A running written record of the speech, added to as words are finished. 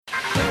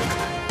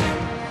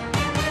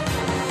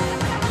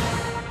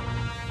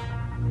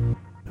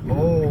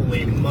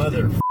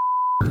Mother.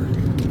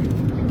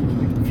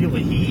 Feel the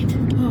heat?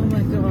 Oh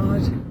my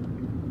God.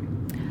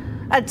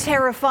 A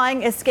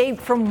terrifying escape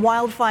from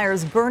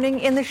wildfires burning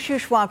in the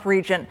Shuswap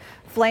region.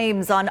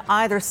 Flames on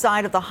either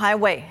side of the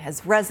highway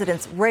as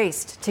residents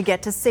raced to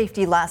get to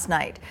safety last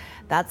night.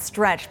 That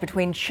stretch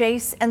between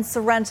Chase and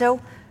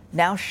Sorrento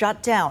now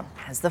shut down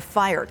as the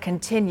fire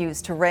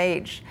continues to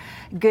rage.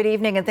 Good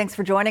evening and thanks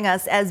for joining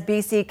us as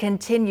BC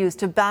continues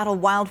to battle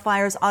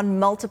wildfires on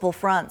multiple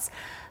fronts.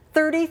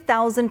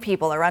 30,000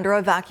 people are under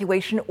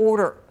evacuation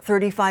order.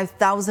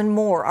 35,000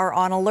 more are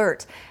on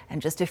alert.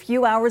 And just a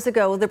few hours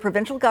ago, the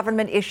provincial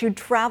government issued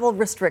travel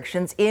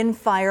restrictions in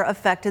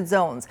fire-affected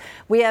zones.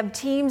 We have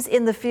teams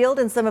in the field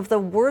in some of the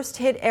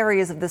worst-hit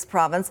areas of this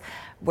province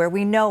where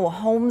we know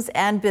homes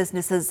and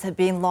businesses have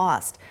been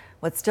lost.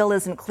 What still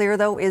isn't clear,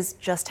 though, is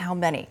just how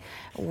many.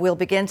 We'll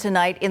begin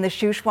tonight in the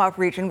Shuswap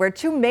region, where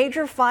two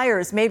major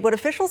fires made what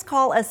officials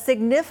call a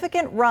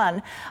significant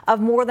run of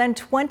more than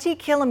 20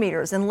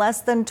 kilometers in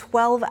less than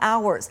 12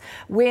 hours.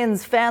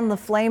 Winds fanned the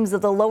flames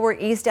of the Lower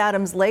East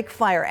Adams Lake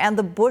fire and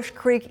the Bush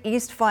Creek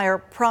East fire,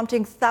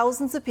 prompting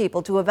thousands of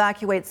people to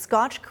evacuate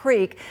Scotch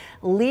Creek,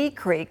 Lee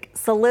Creek,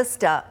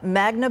 Solista,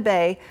 Magna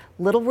Bay,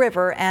 Little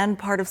River, and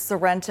part of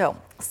Sorrento.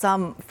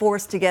 Some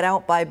forced to get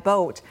out by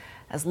boat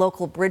as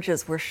local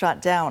bridges were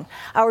shut down.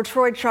 Our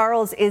Troy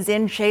Charles is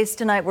in Chase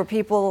tonight, where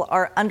people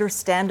are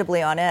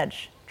understandably on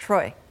edge.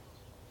 Troy.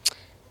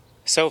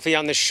 Sophie,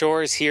 on the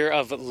shores here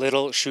of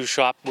Little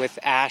Shuswap with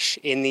ash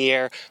in the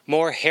air,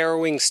 more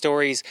harrowing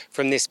stories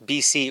from this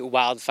BC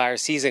wildfire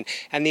season.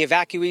 And the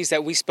evacuees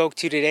that we spoke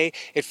to today,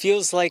 it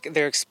feels like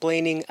they're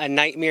explaining a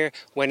nightmare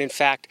when in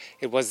fact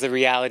it was the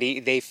reality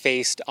they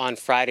faced on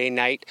Friday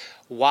night.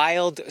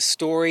 Wild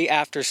story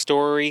after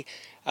story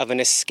of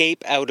an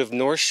escape out of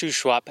North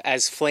Shuswap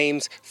as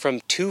flames from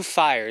two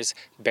fires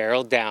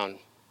barreled down.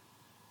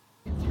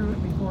 Through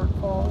it before it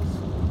falls.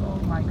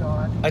 Oh my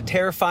God. A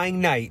terrifying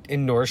night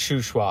in North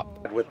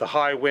Shuswap. With the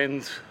high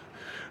winds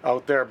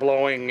out there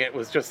blowing, it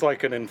was just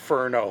like an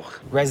inferno.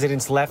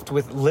 Residents left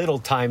with little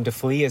time to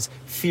flee as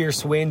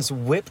fierce winds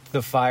whipped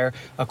the fire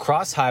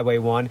across Highway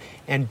 1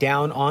 and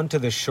down onto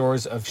the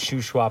shores of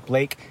Shuswap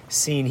Lake,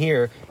 seen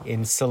here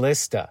in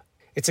Solista.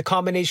 It's a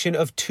combination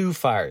of two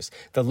fires,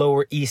 the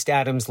Lower East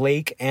Adams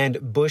Lake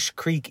and Bush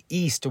Creek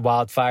East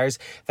wildfires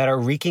that are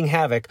wreaking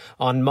havoc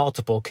on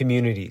multiple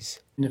communities.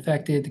 It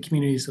affected the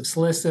communities of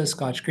Solista,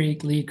 Scotch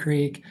Creek, Lee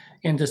Creek,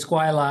 into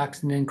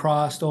Squilax, and then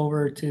crossed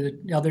over to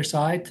the other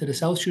side, to the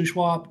South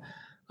Shuswap,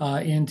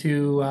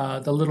 into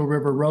the Little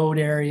River Road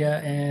area,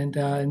 and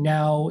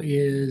now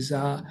is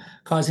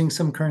causing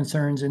some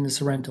concerns in the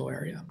Sorrento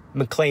area.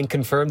 McLean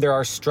confirmed there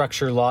are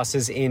structure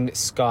losses in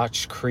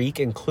Scotch Creek,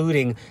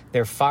 including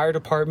their fire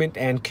department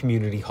and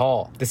community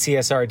hall. The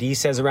CSRD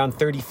says around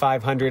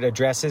 3,500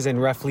 addresses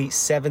and roughly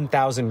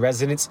 7,000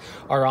 residents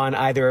are on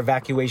either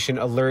evacuation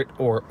alert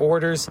or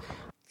orders.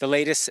 The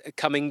latest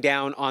coming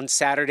down on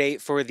Saturday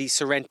for the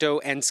Sorrento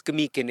and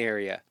Skamikan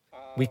area.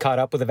 We caught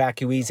up with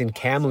evacuees in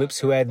Kamloops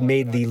who had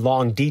made the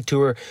long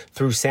detour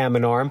through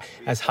Salmon Arm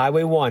as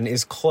Highway 1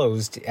 is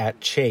closed at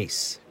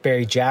Chase.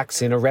 Barry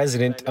Jackson, a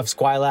resident of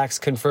Squilax,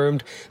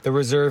 confirmed the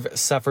reserve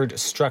suffered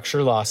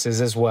structure losses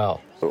as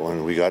well.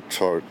 When we got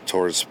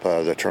towards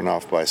the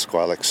turnoff by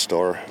Squilax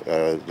store,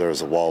 there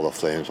was a wall of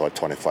flames about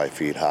 25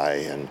 feet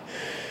high,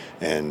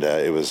 and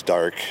it was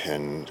dark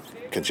and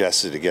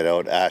congested to get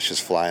out, ashes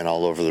flying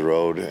all over the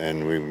road,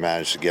 and we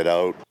managed to get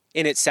out.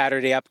 In its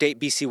Saturday update,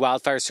 BC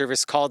Wildfire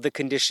Service called the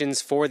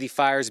conditions for the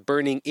fires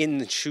burning in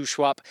the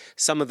Shuswap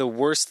some of the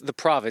worst the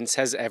province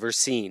has ever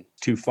seen.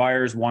 Two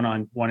fires,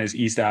 one is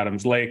East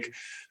Adams Lake,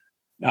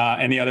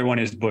 and the other one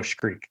is Bush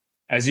Creek.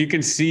 As you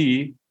can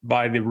see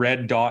by the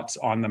red dots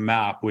on the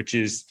map, which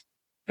is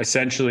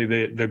essentially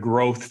the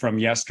growth from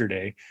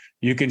yesterday,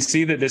 you can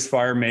see that this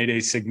fire made a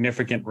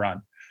significant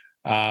run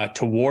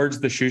towards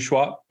the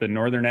Shuswap, the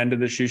northern end of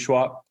the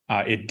Shuswap.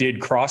 It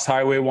did cross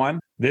Highway 1.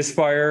 This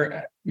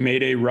fire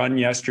made a run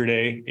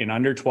yesterday in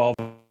under 12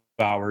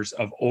 hours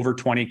of over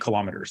 20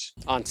 kilometers.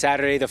 On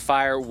Saturday, the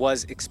fire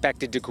was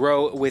expected to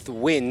grow with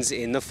winds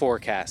in the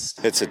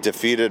forecast. It's a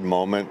defeated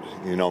moment.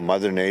 You know,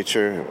 Mother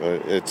Nature,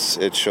 it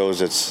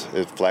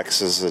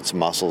flexes its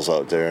muscles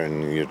out there,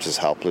 and you're just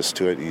helpless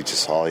to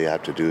it. All you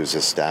have to do is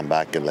just stand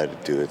back and let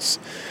it do its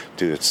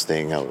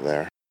thing out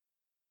there.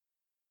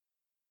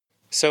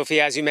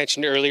 Sophie, as you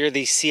mentioned earlier,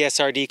 the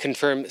CSRD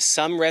confirmed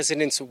some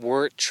residents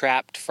were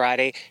trapped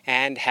Friday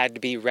and had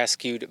to be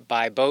rescued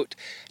by boat.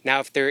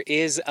 Now, if there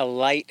is a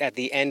light at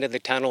the end of the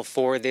tunnel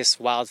for this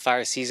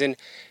wildfire season,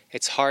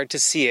 it's hard to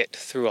see it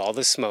through all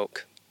the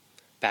smoke.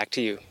 Back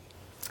to you.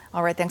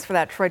 All right, thanks for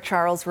that. Troy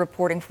Charles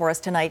reporting for us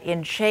tonight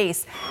in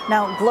Chase.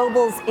 Now,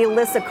 Global's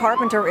Elissa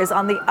Carpenter is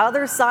on the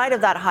other side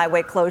of that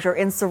highway closure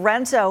in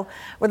Sorrento,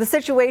 where the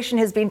situation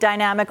has been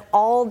dynamic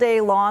all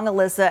day long,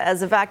 Elissa,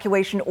 as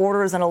evacuation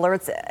orders and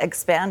alerts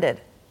expanded.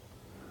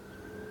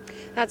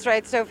 That's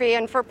right, Sophie.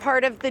 And for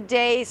part of the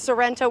day,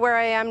 Sorrento, where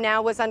I am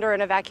now, was under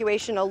an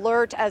evacuation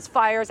alert as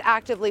fires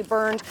actively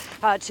burned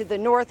to the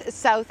north,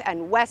 south,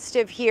 and west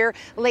of here.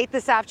 Late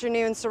this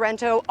afternoon,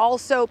 Sorrento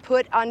also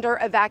put under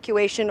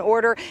evacuation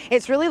order.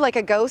 It's really like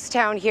a ghost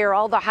town here.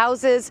 All the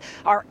houses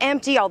are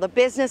empty. All the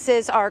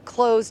businesses are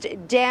closed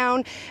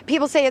down.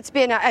 People say it's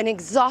been an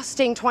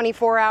exhausting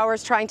 24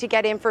 hours trying to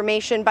get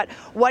information. But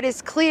what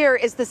is clear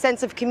is the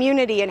sense of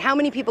community and how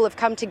many people have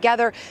come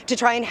together to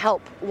try and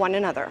help one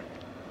another.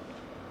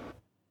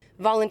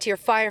 Volunteer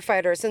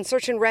firefighters and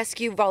search and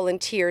rescue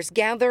volunteers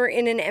gather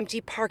in an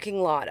empty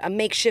parking lot, a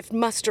makeshift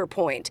muster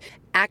point.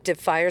 Active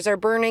fires are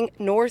burning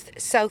north,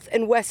 south,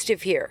 and west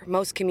of here.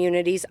 Most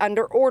communities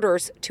under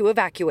orders to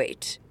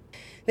evacuate.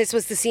 This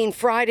was the scene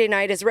Friday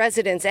night as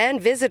residents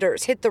and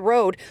visitors hit the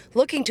road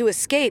looking to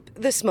escape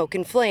the smoke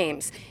and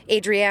flames.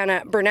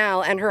 Adriana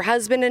Bernal and her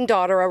husband and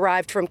daughter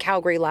arrived from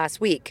Calgary last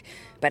week.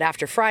 But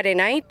after Friday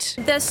night,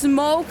 the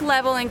smoke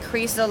level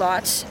increased a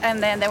lot,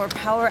 and then there were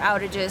power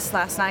outages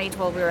last night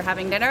while we were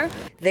having dinner.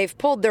 They've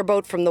pulled their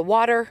boat from the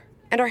water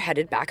and are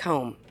headed back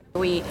home.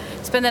 We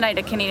spent the night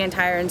at Canadian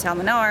Tire in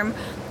Salmon Arm,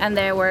 and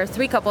there were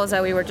 3 couples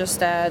that we were just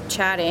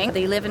chatting.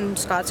 They live in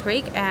Scotts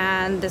Creek,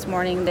 and this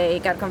morning they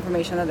got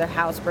confirmation that their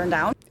house burned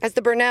down. As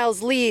the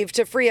Bernals leave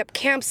to free up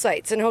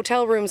campsites and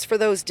hotel rooms for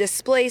those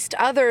displaced,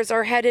 others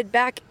are headed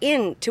back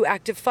into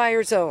active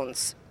fire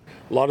zones.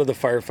 A lot of the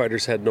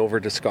firefighters heading over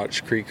to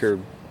Scotch Creek are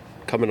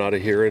coming out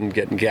of here and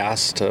getting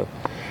gas to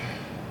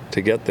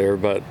get there,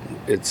 but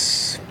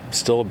it's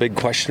still a big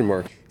question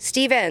mark.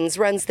 Steve Enns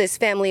runs this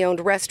family-owned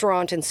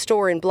restaurant and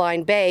store in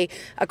Blind Bay.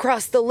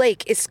 Across the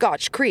lake is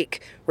Scotch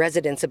Creek.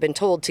 Residents have been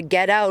told to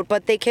get out,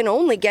 but they can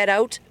only get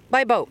out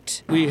by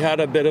boat. We had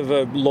a bit of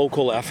a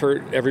local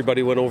effort.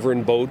 Everybody went over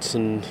in boats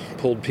and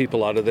pulled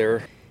people out of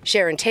there.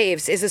 Sharon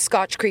Taves is a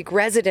Scotch Creek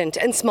resident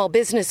and small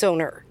business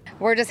owner.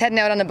 We're just heading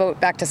out on the boat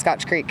back to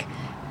Scotch Creek.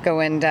 Go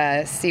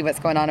and see what's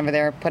going on over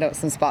there, put out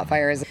some spot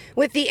fires.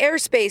 With the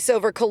airspace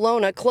over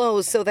Kelowna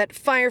closed so that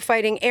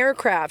firefighting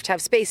aircraft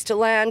have space to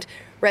land,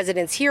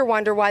 residents here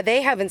wonder why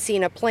they haven't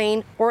seen a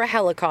plane or a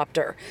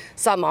helicopter.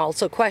 Some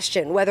also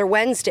question whether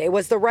Wednesday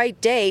was the right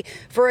day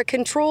for a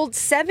controlled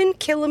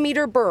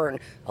 7-kilometer burn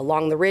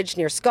along the ridge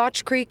near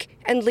Scotch Creek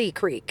and Lee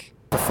Creek.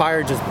 The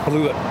fire just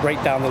blew it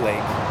right down the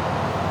lake.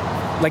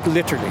 Like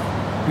literally.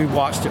 We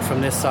watched it from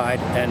this side,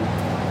 and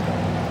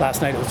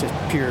last night it was just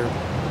pure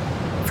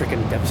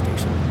freaking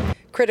devastation.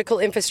 Critical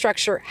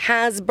infrastructure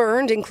has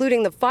burned,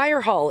 including the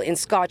fire hall in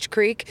Scotch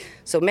Creek.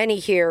 So many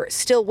here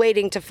still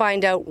waiting to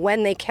find out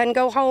when they can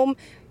go home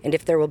and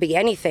if there will be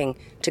anything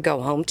to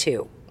go home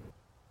to.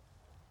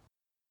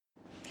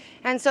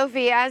 And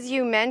Sophie, as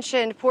you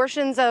mentioned,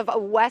 portions of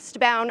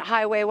westbound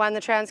Highway 1,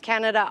 the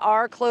Trans-Canada,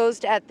 are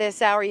closed at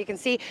this hour. You can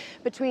see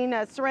between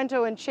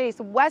Sorrento and Chase,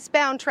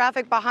 westbound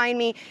traffic behind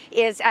me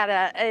is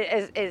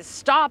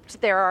stopped.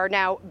 There are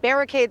now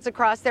barricades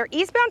across there.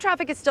 Eastbound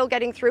traffic is still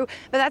getting through,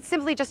 but that's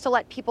simply just to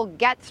let people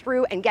get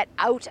through and get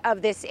out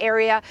of this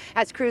area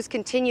as crews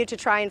continue to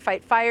try and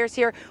fight fires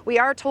here. We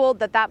are told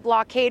that that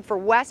blockade for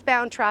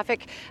westbound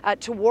traffic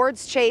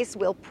towards Chase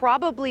will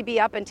probably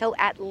be up until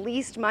at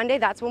least Monday.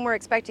 That's when we're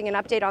expecting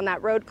an update on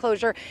that road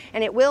closure,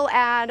 and it will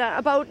add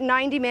about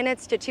 90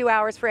 minutes to 2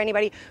 hours for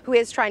anybody who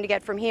is trying to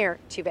get from here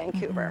to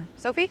Vancouver.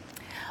 Sophie?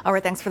 All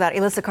right, thanks for that.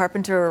 Alyssa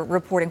Carpenter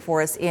reporting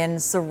for us in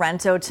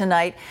Sorrento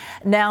tonight.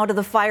 Now to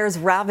the fires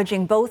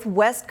ravaging both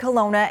West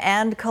Kelowna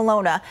and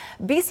Kelowna.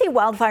 BC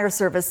Wildfire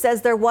Service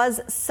says there was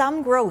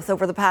some growth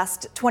over the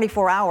past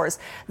 24 hours.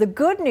 The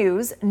good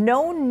news,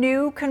 no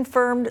new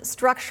confirmed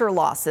structure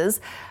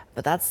losses.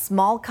 But that's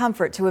small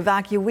comfort to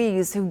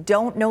evacuees who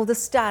don't know the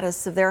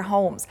status of their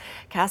homes.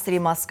 Cassidy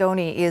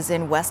Mosconi is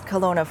in West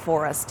Kelowna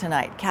for us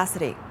tonight.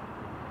 Cassidy.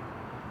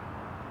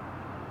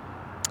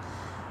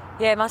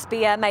 Yeah, it must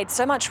be made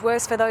so much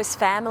worse for those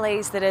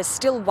families that are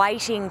still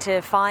waiting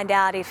to find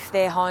out if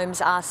their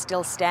homes are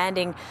still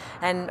standing,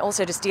 and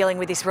also just dealing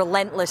with this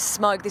relentless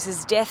smoke. This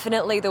is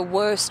definitely the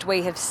worst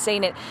we have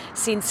seen it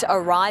since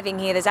arriving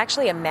here. There's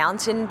actually a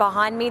mountain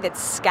behind me that's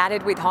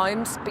scattered with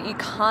homes, but you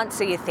can't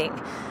see a thing.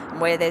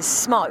 Where there's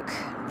smoke,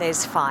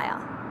 there's fire.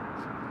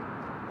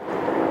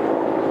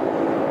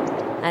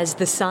 As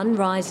the sun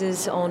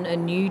rises on a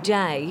new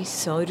day,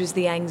 so does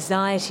the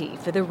anxiety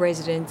for the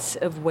residents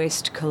of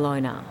West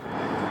Kelowna.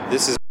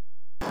 This is,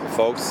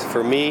 folks,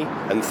 for me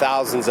and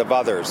thousands of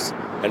others.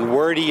 And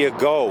where do you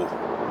go?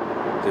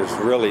 There's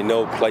really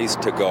no place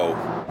to go.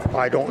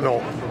 I don't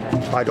know.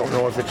 I don't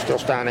know if it's still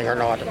standing or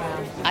not.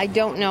 I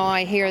don't know.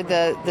 I hear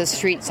the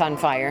streets on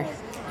fire.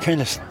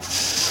 Kind of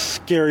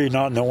scary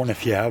not knowing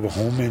if you have a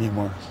home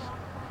anymore.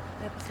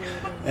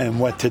 Absolutely. And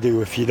what to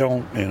do if you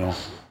don't, you know.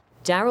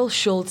 Daryl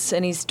Schultz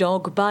and his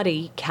dog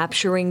Buddy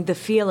capturing the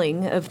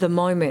feeling of the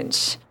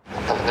moment.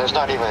 There's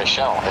not even a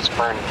shell. It's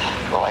burned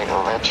like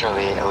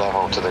literally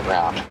level to the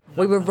ground.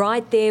 We were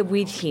right there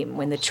with him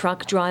when the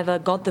truck driver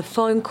got the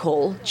phone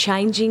call,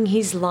 changing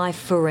his life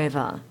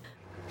forever.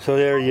 So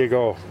there you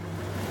go.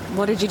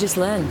 What did you just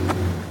learn?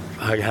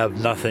 I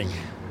have nothing.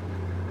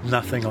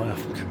 Nothing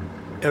left.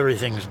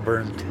 Everything's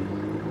burned.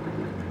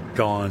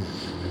 gone.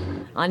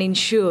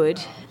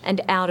 Uninsured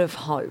and out of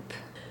hope.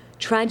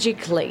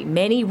 Tragically,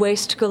 many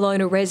West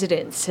Kelowna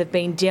residents have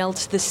been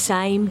dealt the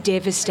same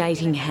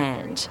devastating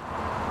hand.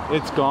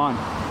 It's gone.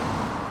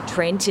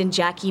 Trent and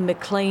Jackie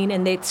McLean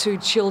and their 2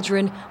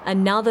 children,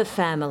 another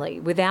family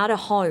without a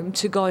home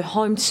to go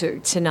home to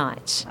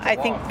tonight. I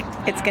think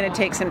it's going to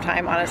take some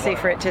time, honestly,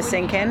 for it to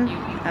sink in.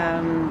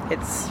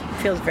 It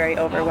feels very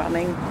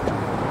overwhelming.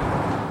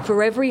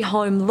 For every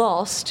home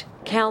lost,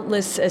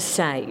 countless are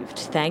saved,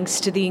 thanks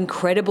to the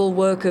incredible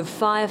work of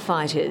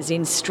firefighters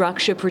in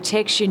structure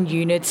protection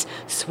units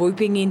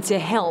swooping in to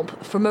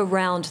help from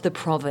around the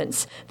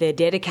province. Their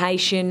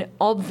dedication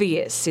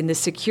obvious in the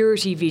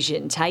security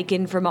vision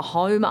taken from a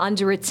home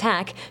under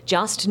attack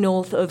just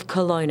north of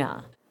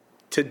Kelowna.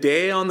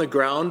 Today on the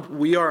ground,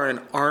 we are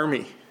an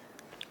army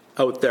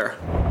out there.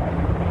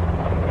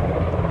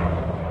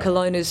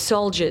 Kelowna's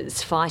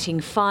soldiers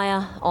fighting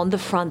fire on the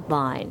front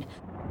line.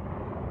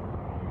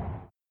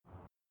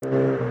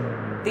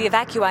 The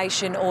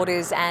evacuation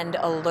orders and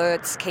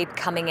alerts keep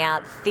coming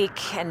out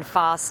thick and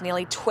fast.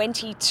 Nearly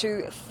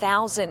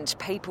 22,000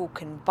 people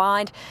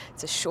combined.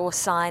 It's a sure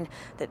sign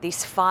that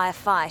this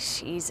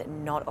firefight is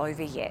not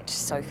over yet.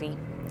 Sophie.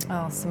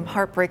 Oh, some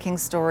heartbreaking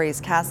stories.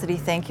 Cassidy,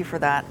 thank you for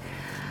that.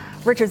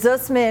 Richard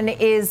Zussman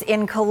is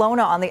in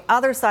Kelowna on the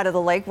other side of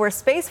the lake, where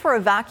space for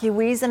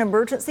evacuees and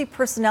emergency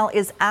personnel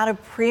is at a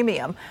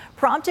premium,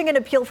 prompting an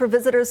appeal for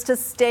visitors to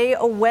stay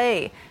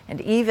away, and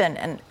even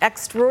an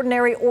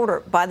extraordinary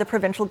order by the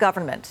provincial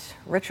government.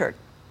 Richard.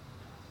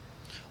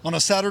 On a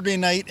Saturday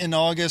night in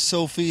August,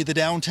 Sophie, the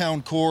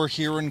downtown core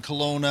here in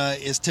Kelowna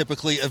is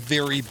typically a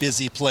very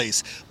busy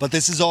place. But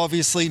this is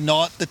obviously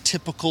not the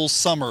typical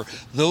summer.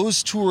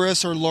 Those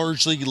tourists are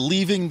largely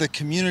leaving the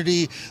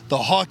community. The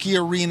hockey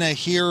arena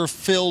here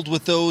filled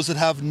with those that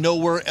have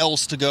nowhere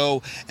else to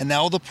go. And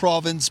now the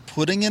province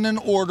putting in an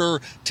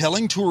order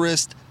telling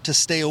tourists to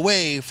stay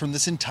away from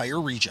this entire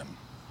region.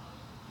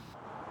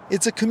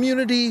 It's a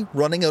community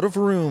running out of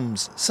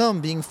rooms, some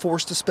being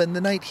forced to spend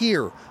the night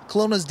here.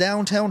 Kelowna's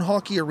downtown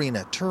hockey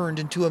arena turned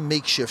into a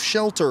makeshift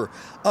shelter.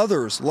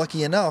 Others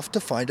lucky enough to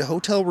find a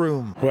hotel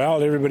room.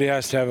 Well, everybody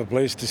has to have a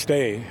place to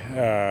stay,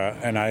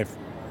 and I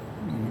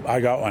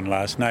got one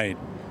last night.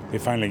 They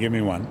finally gave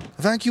me one.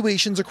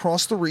 Evacuations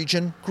across the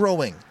region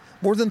growing.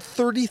 More than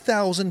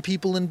 30,000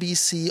 people in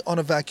BC on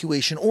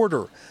evacuation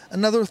order,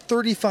 another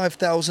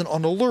 35,000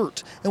 on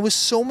alert. And with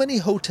so many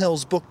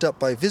hotels booked up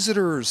by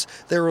visitors,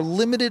 there are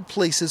limited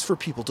places for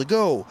people to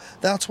go.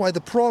 That's why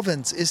the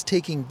province is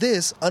taking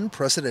this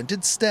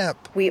unprecedented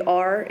step. We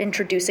are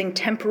introducing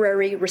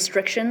temporary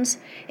restrictions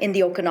in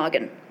the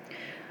Okanagan.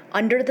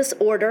 Under this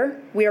order,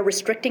 we are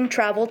restricting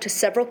travel to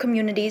several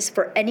communities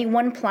for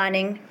anyone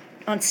planning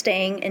on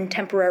staying in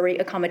temporary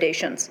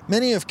accommodations.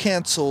 Many have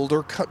cancelled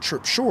or cut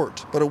trips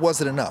short, but it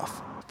wasn't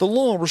enough. The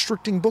law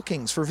restricting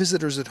bookings for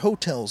visitors at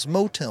hotels,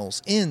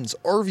 motels, inns,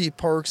 RV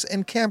parks,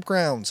 and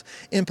campgrounds,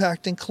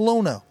 impacting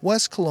Kelowna,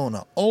 West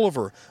Kelowna,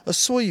 Oliver,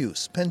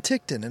 Osoyoos,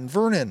 Penticton, and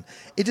Vernon.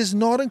 It does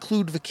not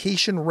include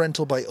vacation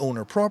rental by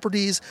owner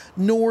properties,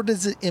 nor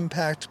does it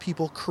impact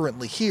people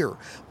currently here.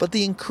 But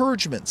the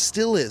encouragement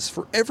still is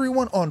for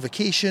everyone on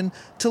vacation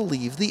to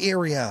leave the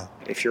area.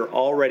 If you're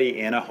already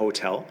in a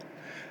hotel,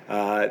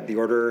 the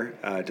order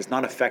does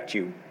not affect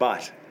you,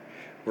 but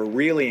we're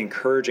really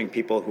encouraging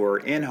people who are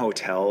in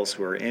hotels,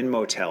 who are in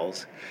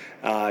motels,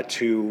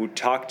 to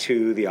talk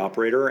to the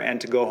operator and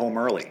to go home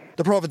early.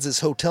 The province's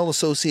Hotel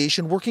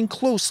Association working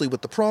closely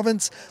with the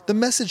province. The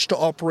message to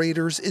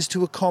operators is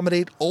to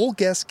accommodate all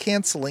guests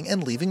cancelling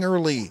and leaving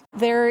early.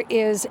 There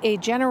is a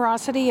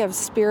generosity of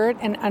spirit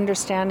and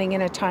understanding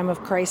in a time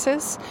of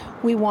crisis.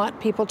 We want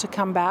people to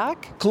come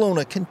back.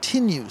 Kelowna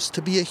continues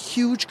to be a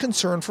huge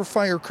concern for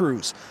fire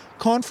crews.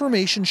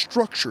 Confirmation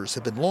structures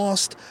have been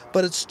lost,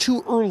 but it's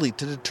too early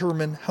to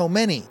determine how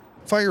many.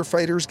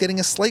 Firefighters getting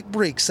a slight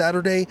break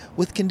Saturday,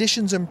 with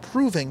conditions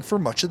improving for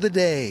much of the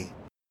day.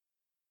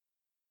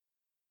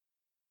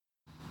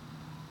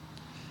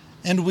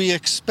 And we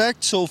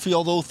expect, Sophie,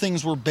 although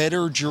things were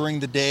better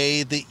during the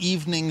day, the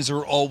evenings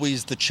are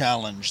always the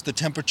challenge. The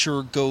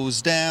temperature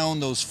goes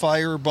down, those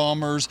fire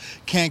bombers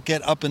can't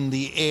get up in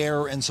the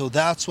air, and so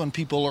that's when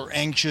people are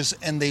anxious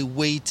and they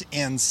wait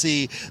and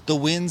see. The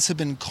winds have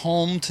been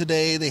calm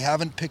today. They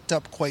haven't picked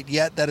up quite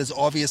yet. That is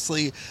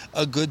obviously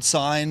a good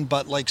sign,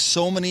 but like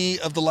so many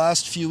of the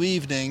last few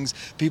evenings,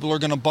 people are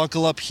going to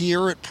buckle up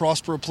here at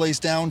Prospero Place,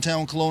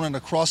 downtown Kelowna, and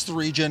across the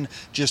region,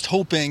 just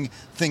hoping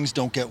things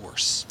don't get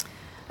worse.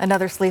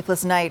 Another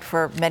sleepless night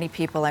for many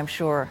people, I'm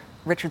sure.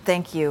 Richard,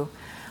 thank you.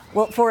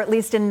 Well, for at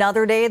least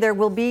another day, there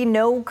will be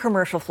no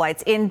commercial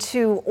flights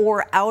into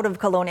or out of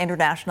Kelowna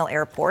International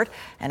Airport,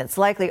 and it's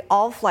likely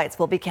all flights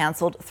will be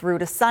canceled through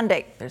to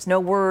Sunday. There's no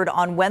word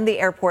on when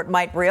the airport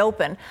might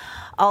reopen,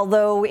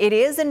 although it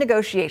is in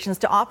negotiations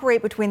to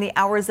operate between the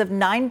hours of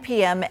 9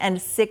 p.m. and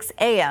 6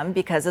 a.m.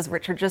 because, as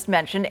Richard just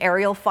mentioned,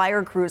 aerial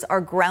fire crews are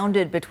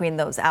grounded between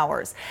those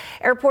hours.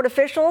 Airport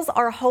officials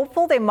are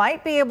hopeful they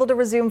might be able to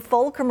resume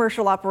full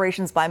commercial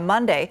operations by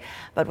Monday,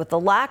 but with the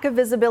lack of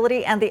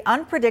visibility and the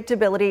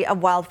unpredictability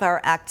of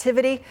wildfire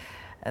activity,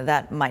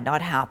 that might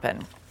not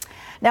happen.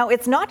 Now,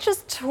 it's not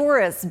just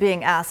tourists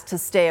being asked to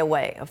stay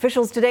away.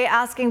 Officials today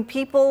asking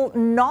people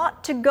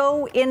not to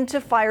go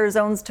into fire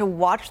zones to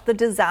watch the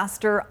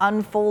disaster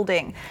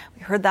unfolding.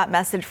 We heard that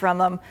message from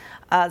them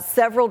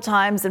several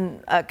times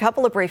in a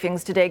couple of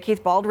briefings today.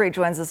 Keith Baldry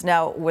joins us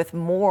now with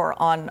more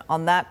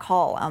on that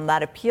call, on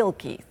that appeal,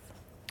 Keith.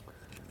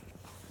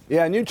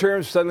 Yeah, a new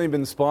term's suddenly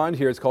been spawned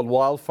here. It's called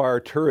wildfire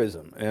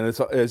tourism. And it's,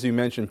 as you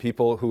mentioned,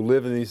 people who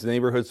live in these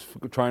neighborhoods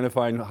trying to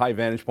find high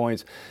vantage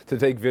points to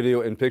take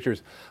video and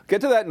pictures.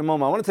 Get to that in a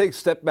moment. I want to take a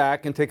step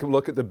back and take a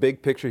look at the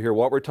big picture here,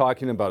 what we're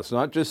talking about. It's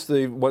not just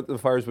what the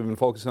fires we've been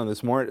focusing on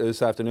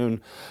this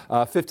afternoon.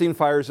 15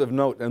 fires of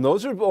note. And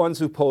those are the ones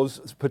who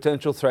pose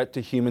potential threat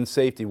to human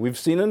safety. We've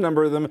seen a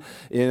number of them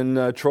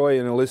in Troy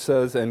and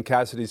Alyssa's and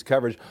Cassidy's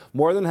coverage.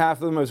 More than half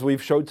of them, as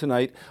we've showed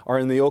tonight, are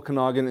in the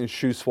Okanagan and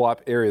Shuswap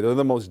area. They're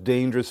the most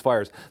dangerous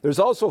fires. There's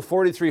also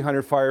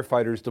 4,300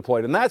 firefighters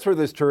deployed, and that's where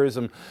this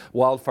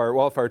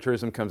wildfire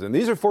tourism comes in.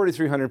 These are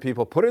 4,300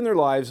 people putting their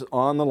lives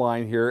on the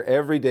line here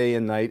every day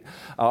and night.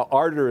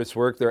 Arduous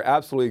work. They're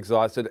absolutely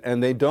exhausted,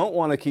 and they don't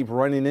want to keep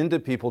running into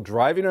people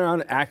driving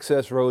around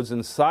access roads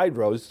and side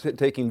roads,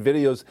 taking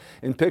videos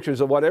and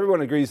pictures of what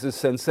everyone agrees is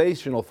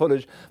sensational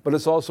footage, but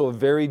it's also a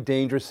very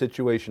dangerous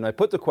situation. I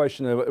put the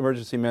question of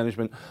emergency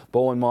management,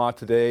 Bowen Ma,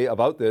 today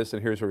about this,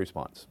 and here's her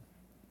response.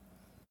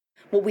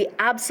 What we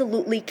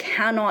absolutely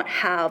cannot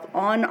have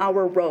on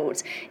our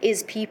roads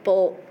is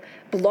people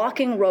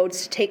blocking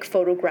roads to take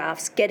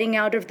photographs, getting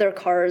out of their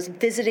cars,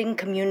 visiting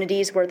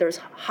communities where there's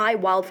high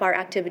wildfire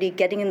activity,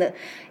 getting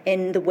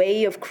in the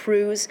way of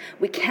crews.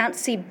 We can't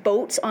see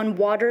boats on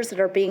waters that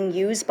are being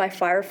used by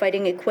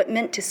firefighting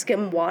equipment to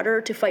skim water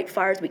to fight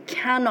fires. We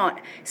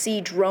cannot see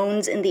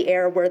drones in the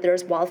air where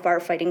there's wildfire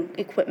fighting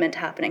equipment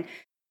happening.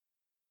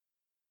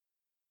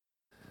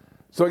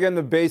 So again,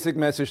 the basic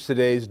message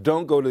today is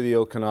don't go to the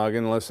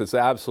Okanagan unless it's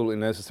absolutely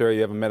necessary.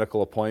 You have a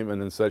medical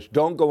appointment and such.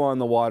 Don't go on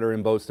the water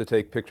in boats to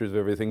take pictures of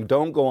everything.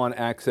 Don't go on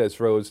access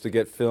roads to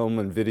get film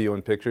and video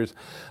and pictures.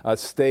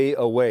 Stay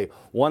away.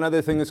 One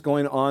other thing that's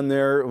going on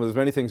there, well, there's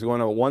many things going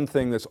on. One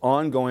thing that's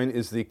ongoing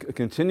is the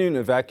continuing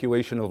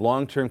evacuation of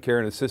long-term care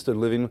and assisted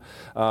living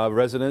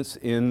residents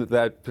in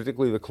that,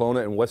 particularly the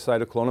Kelowna and west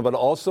side of Kelowna, but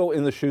also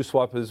in the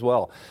Shuswap as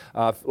well.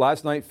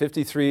 Last night,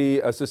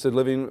 53 assisted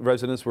living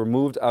residents were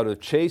moved out of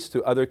Chase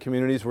to other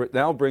communities, where it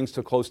now brings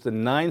to close to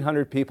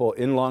 900 people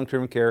in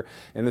long-term care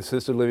and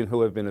assisted living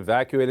who have been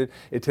evacuated.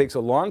 It takes a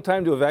long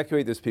time to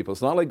evacuate these people.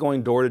 It's not like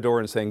going door to door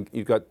and saying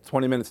you've got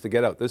 20 minutes to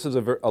get out. This is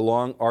a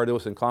long,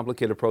 arduous, and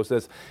complicated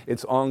process.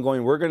 It's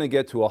ongoing. We're going to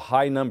get to a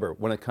high number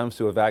when it comes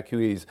to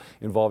evacuees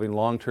involving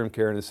long-term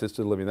care and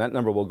assisted living. That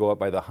number will go up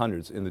by the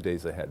hundreds in the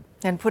days ahead.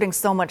 And putting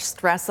so much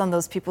stress on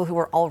those people who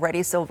are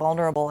already so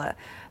vulnerable.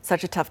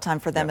 Such a tough time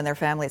for them and their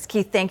families.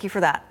 Keith, thank you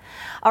for that.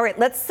 All right,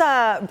 let's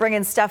bring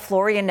in Steph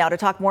Florian now to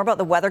talk more about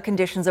the weather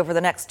conditions over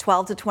the next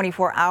 12 to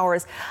 24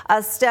 hours.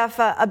 Steph,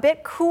 a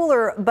bit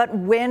cooler, but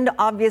wind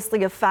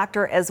obviously a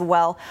factor as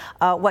well.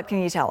 What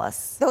can you tell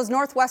us? Those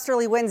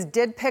northwesterly winds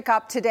did pick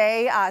up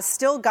today.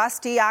 Still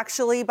gusty,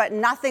 actually, but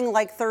nothing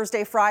like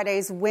Thursday,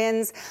 Friday's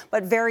winds,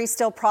 but very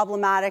still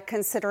problematic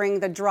considering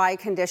the dry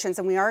conditions.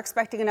 And we are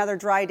expecting another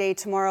dry day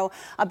tomorrow,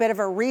 a bit of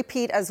a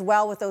repeat as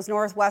well with those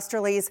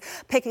northwesterlies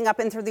picking up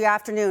in through the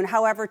afternoon.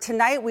 However,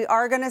 tonight we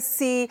are going to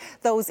see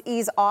those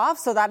ease off,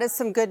 so that is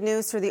some good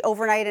news through the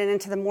overnight and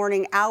into the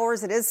morning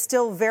hours. It is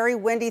still very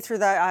windy through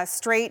the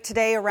strait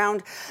today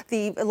around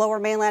the lower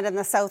mainland and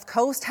the south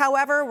coast.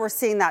 However, we're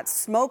seeing that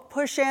smoke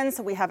push in,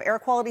 so we have air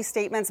quality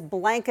statements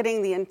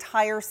blanketing the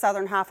entire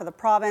southern half of the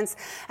province.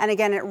 And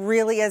again, it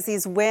really is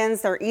these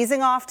winds. They're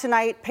easing off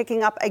tonight,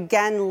 picking up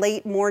again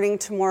late morning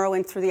tomorrow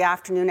and through the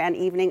afternoon and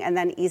evening, and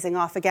then easing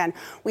off again.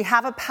 We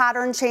have a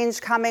pattern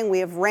change coming. We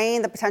have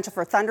rain, the potential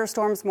for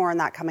thunderstorms. More on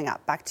that coming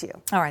up. Back to you.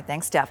 All right.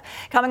 Thanks, Steph.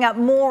 Coming up,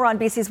 more on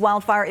BC's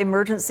wildfire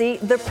emergency,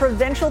 the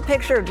provincial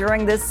picture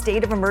during this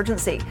state of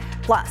emergency.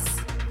 Plus,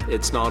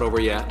 it's not over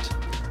yet.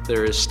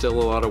 There is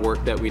still a lot of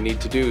work that we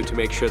need to do to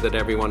make sure that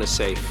everyone is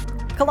safe.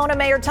 Kelowna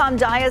Mayor Tom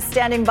Dye is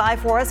standing by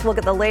for us. We'll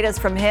get the latest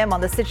from him on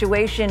the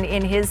situation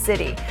in his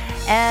city.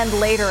 And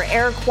later,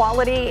 air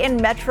quality in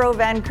Metro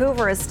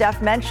Vancouver. As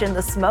Steph mentioned,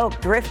 the smoke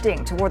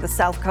drifting toward the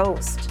south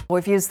coast.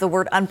 We've used the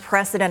word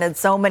unprecedented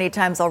so many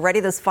times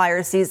already this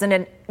fire season,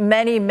 and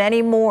many,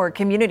 many more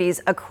communities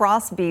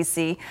across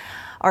BC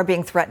are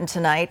being threatened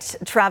tonight.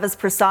 Travis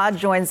Prasad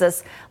joins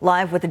us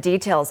live with the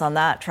details on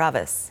that.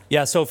 Travis.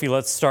 Yeah, Sophie,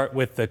 let's start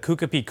with the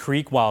Kukupee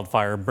Creek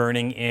wildfire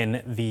burning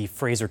in the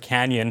Fraser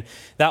Canyon.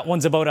 That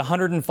one's about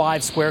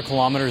 105 square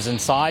kilometers in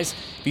size.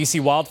 BC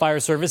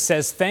Wildfire Service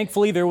says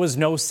thankfully there was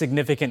no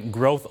significant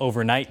growth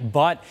overnight,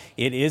 but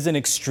it is an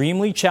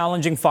extremely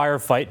challenging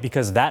firefight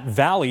because that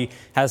valley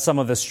has some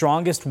of the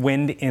strongest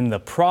wind in the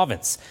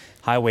province.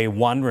 Highway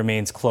 1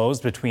 remains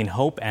closed between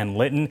Hope and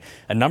Lytton.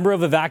 A number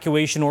of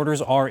evacuation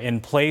orders are in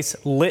place.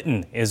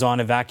 Lytton is on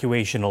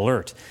evacuation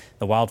alert.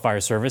 The Wildfire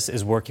Service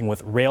is working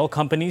with rail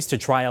companies to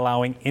try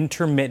allowing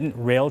intermittent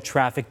rail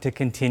traffic to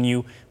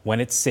continue when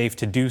it's safe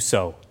to do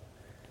so.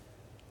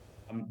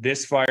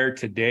 This fire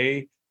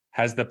today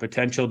has the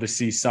potential to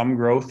see some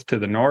growth to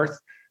the north.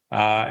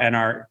 And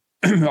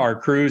our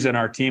crews and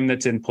our team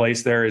that's in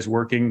place there is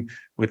working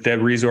with the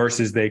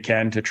resources they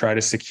can to try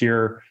to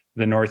secure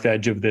the north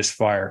edge of this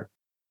fire.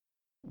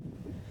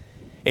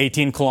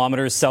 18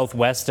 kilometers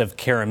southwest of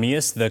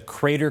Karameas, the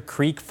Crater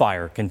Creek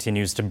fire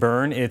continues to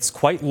burn. It's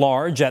quite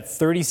large at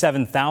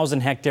 37,000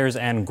 hectares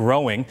and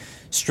growing.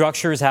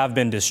 Structures have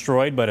been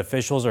destroyed, but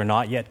officials are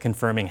not yet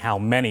confirming how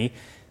many.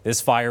 This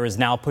fire is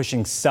now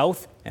pushing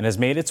south and has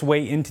made its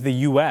way into the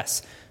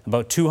U.S.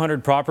 About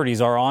 200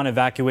 properties are on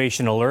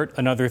evacuation alert,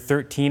 another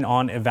 13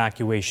 on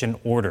evacuation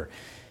order.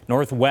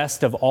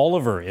 Northwest of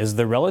Oliver is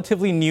the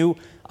relatively new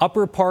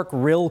Upper Park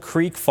Rill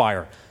Creek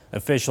fire.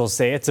 Officials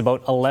say it's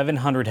about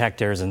 1,100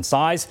 hectares in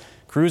size.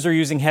 Crews are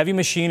using heavy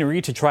machinery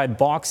to try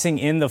boxing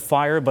in the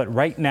fire, but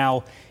right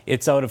now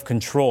it's out of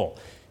control.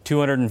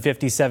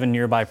 257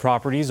 nearby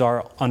properties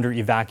are under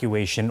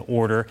evacuation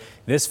order.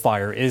 This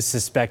fire is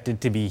suspected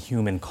to be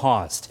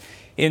human-caused.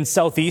 In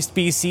southeast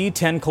BC,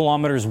 10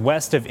 kilometers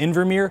west of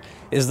Invermere,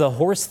 is the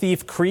Horse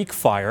Thief Creek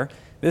fire.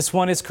 This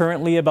one is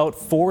currently about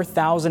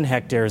 4,000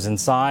 hectares in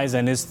size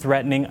and is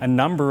threatening a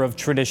number of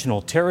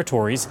traditional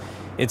territories.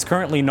 It's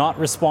currently not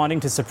responding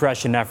to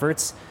suppression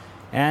efforts.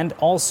 And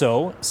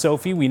also,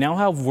 Sophie, we now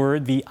have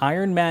word the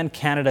Ironman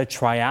Canada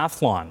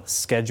Triathlon,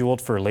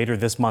 scheduled for later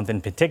this month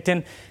in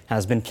Penticton,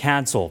 has been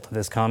cancelled.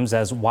 This comes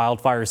as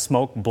wildfire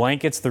smoke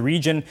blankets the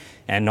region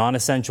and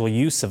non-essential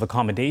use of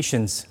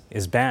accommodations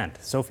is banned.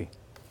 Sophie.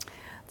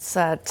 It's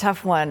a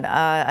tough one.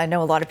 I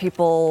know a lot of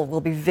people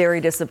will be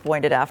very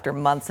disappointed after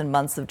months and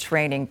months of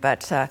training,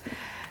 but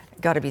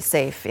got to be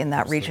safe in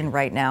that region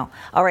right now.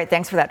 All right,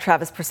 thanks for that.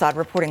 Travis Prasad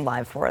reporting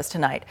live for us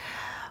tonight.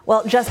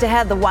 Well, just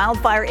ahead, the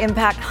wildfire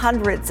impact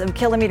hundreds of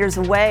kilometers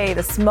away.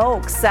 The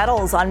smoke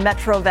settles on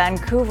Metro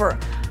Vancouver.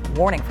 A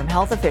warning from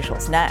health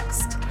officials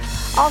next.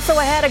 Also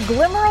ahead, a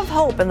glimmer of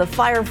hope in the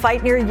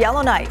firefight near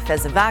Yellowknife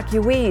as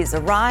evacuees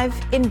arrive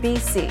in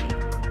BC.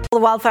 The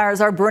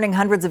wildfires are burning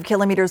hundreds of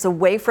kilometers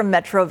away from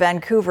Metro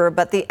Vancouver,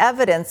 but the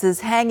evidence is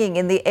hanging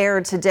in the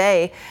air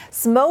today.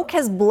 Smoke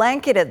has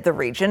blanketed the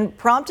region,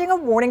 prompting a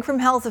warning from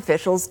health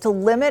officials to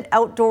limit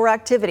outdoor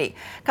activity.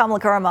 Kamala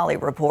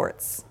Karamali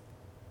reports.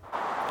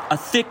 A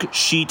thick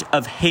sheet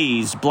of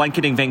haze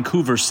blanketing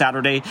Vancouver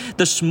Saturday.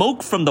 The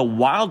smoke from the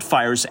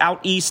wildfires out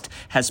east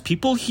has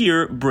people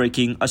here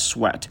breaking a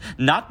sweat.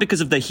 Not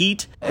because of the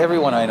heat.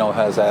 Everyone I know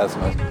has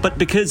asthma. But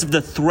because of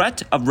the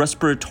threat of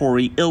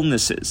respiratory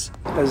illnesses.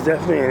 That's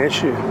definitely an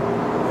issue.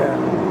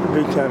 Yeah,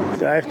 big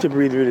time. I have to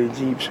breathe really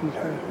deep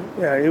sometimes.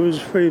 Yeah, it was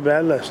pretty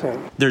bad last night.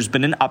 There's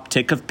been an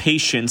uptick of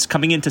patients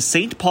coming into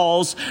St.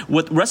 Paul's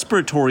with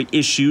respiratory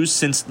issues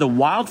since the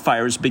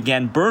wildfires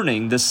began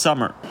burning this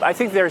summer. I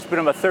think there's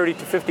been a 30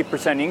 to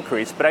 50%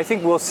 increase, but I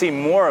think we'll see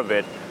more of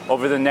it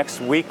over the next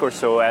week or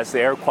so as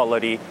the air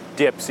quality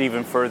dips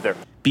even further.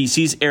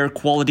 BC's Air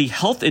Quality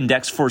Health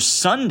Index for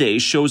Sunday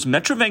shows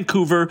Metro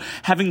Vancouver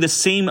having the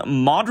same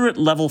moderate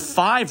level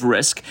 5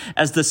 risk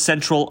as the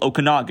central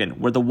Okanagan,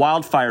 where the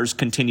wildfires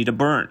continue to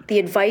burn. The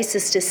advice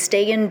is to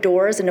stay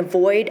indoors and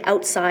avoid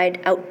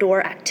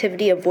outdoor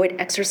activity, avoid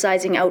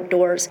exercising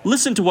outdoors.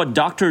 Listen to what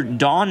Dr.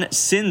 Dawn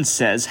Sin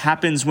says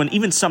happens when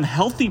even some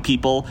healthy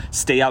people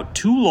stay out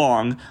too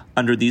long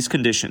under these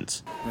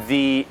conditions.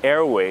 The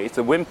airways,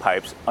 the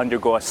windpipes,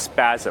 undergo a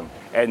spasm,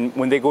 and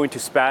when they go into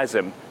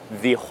spasm,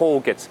 the hole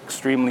gets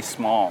extremely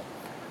small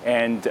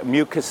and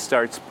mucus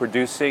starts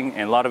producing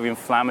and a lot of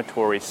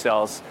inflammatory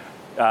cells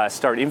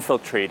start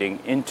infiltrating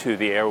into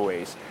the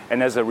airways.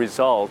 And as a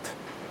result,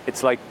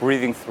 it's like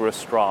breathing through a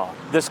straw.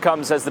 This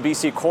comes as the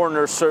BC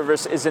Coroner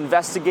Service is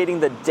investigating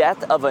the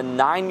death of a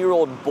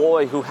 9-year-old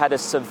boy who had a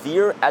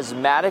severe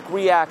asthmatic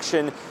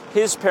reaction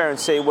his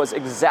parents say was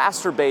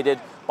exacerbated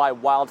by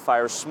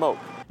wildfire smoke.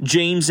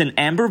 James and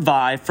Amber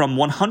Vi from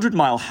 100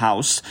 Mile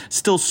House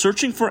still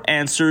searching for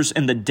answers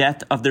in the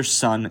death of their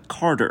son,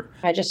 Carter.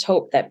 I just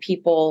hope that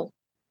people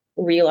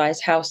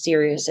realize how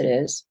serious it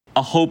is.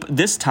 A hope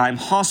this time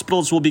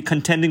hospitals will be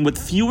contending with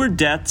fewer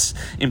deaths,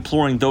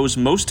 imploring those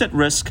most at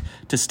risk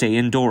to stay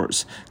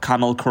indoors.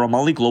 Kamala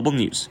Karamali, Global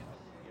News.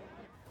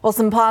 Well,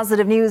 some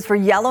positive news for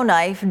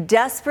Yellowknife.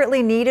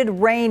 Desperately needed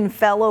rain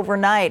fell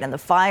overnight, and the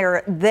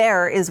fire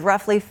there is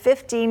roughly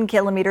 15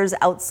 kilometers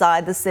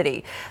outside the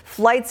city.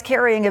 Flights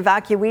carrying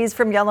evacuees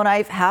from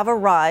Yellowknife have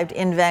arrived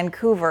in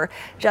Vancouver.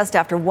 Just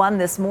after 1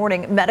 this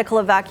morning, medical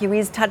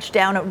evacuees touched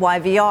down at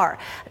YVR.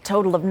 A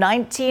total of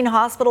 19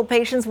 hospital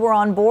patients were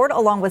on board,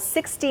 along with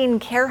 16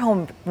 care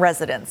home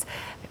residents.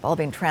 They've all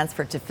been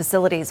transferred to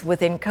facilities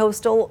within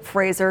Coastal,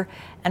 Fraser,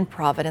 and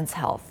Providence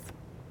Health.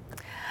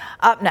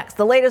 Up next,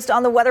 the latest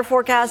on the weather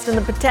forecast and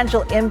the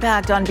potential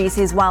impact on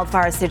BC's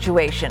wildfire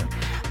situation.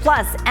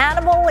 Plus,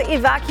 animal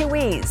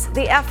evacuees,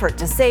 the effort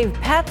to save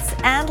pets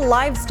and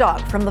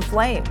livestock from the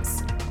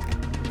flames.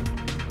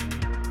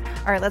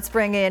 All right, let's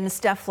bring in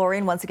Steph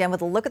Florian once again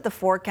with a look at the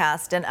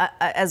forecast. And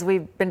as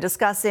we've been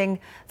discussing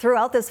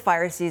throughout this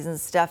fire season,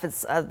 Steph,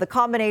 it's the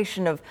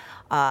combination of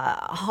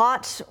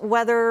hot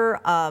weather,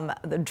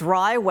 the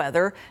dry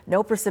weather,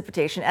 no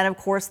precipitation, and of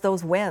course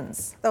those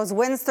winds. Those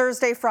winds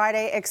Thursday,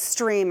 Friday,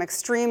 extreme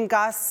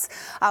gusts.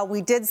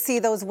 We did see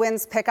those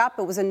winds pick up.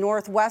 It was a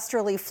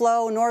northwesterly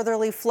flow,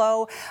 northerly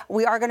flow.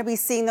 We are going to be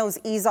seeing those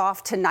ease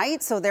off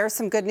tonight, so there's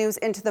some good news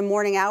into the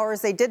morning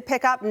hours. They did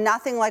pick up,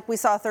 nothing like we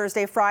saw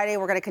Thursday, Friday.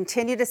 We're going to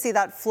continue to see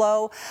that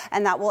flow,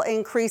 and that will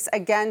increase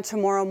again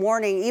tomorrow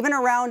morning. Even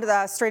around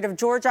the Strait of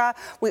Georgia,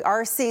 we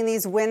are seeing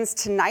these winds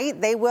tonight.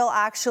 They will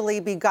actually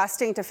be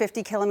gusting to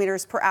 50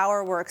 kilometers per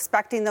hour. We're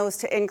expecting those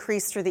to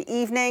increase through the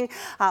evening.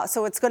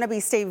 So it's going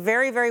to stay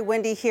very, very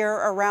windy here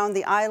around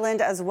the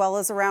island as well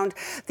as around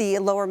the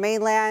lower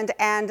mainland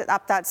and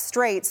up that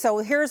strait. So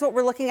here's what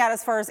we're looking at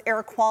as far as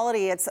air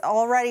quality. It's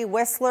already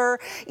Whistler,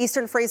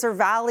 Eastern Fraser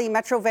Valley,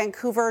 Metro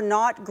Vancouver,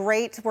 not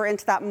great. We're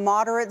into that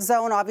moderate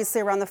zone.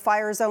 Obviously around the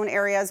fire zone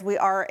areas, we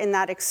are in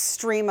that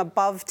extreme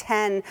above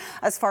 10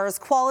 as far as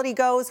quality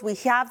goes. We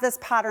have this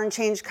pattern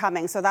change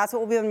coming. So that's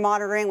what we've been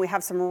monitoring. We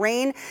have some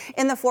rain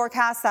in the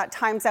forecast that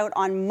times out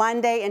on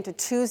Monday into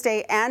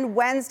Tuesday and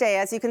Wednesday.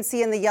 As you can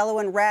see in the yellow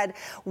and red,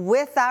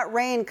 with that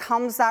rain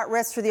comes that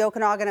risk for the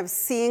Okanagan of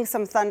seeing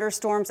some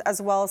thunderstorms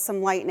as well as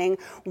some lightning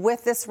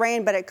with this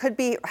rain, but it could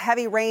be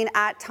heavy rain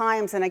at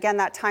times. And again,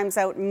 that times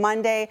out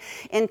Monday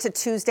into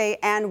Tuesday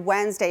and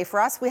Wednesday. For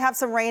us, we have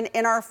some rain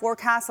in our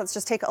forecast. Let's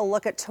just take a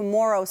look at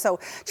tomorrow. So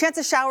chance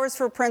of showers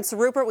for Prince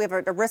Rupert. We have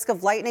a risk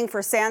of lightning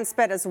for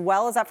Sandspit as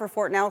well as that for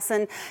Fort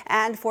Nelson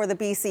and for the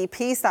BC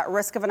Peace. That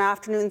risk of an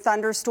afternoon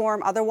thunderstorm.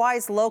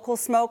 Otherwise, local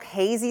smoke,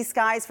 hazy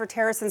skies for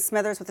Terrace and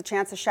Smithers with a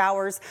chance of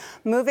showers.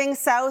 Moving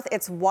south,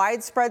 it's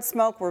widespread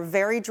smoke. We're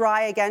very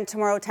dry again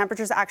tomorrow.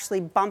 Temperatures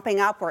actually bumping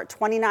up. We're at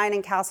 29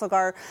 in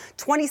Castlegar,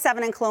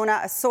 27 in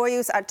Kelowna,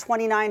 Osoyoos at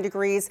 29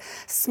 degrees.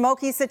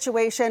 Smoky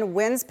situation,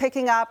 winds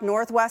picking up,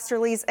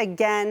 northwesterlies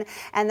again.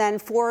 And then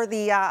for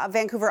the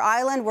Vancouver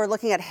Island, we're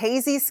looking at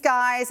hazy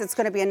skies. It's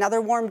going to be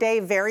another warm day,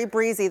 very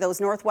breezy. Those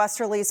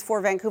northwesterlies for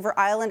Vancouver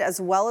Island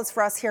as well as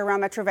for us here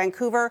around Metro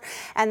Vancouver.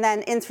 And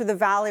then in through the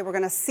valley, we're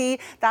going to see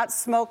that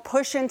smoke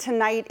push in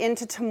tonight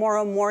into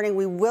tomorrow morning.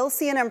 We will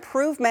see an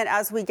improvement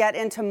as we get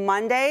into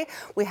Monday.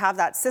 We have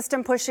that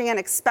system pushing in,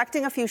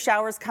 expecting a few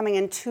showers coming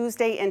in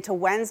Tuesday into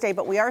Wednesday,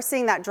 but we are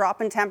seeing that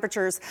drop in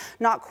temperatures,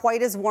 not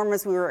quite as warm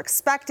as we were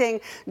expecting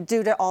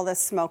due to all this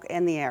smoke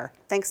in the air.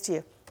 Thanks to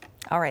you.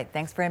 All right.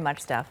 Thanks very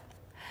much, Steph.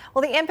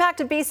 Well, the impact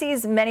of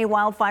BC's many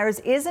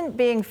wildfires isn't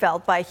being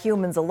felt by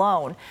humans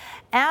alone.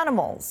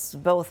 Animals,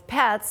 both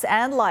pets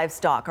and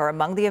livestock, are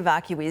among the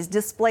evacuees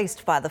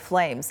displaced by the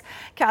flames.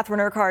 Catherine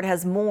Urquhart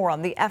has more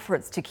on the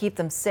efforts to keep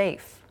them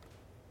safe.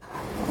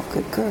 Oh,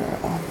 good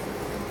girl.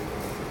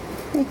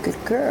 Hey,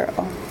 good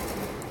girl.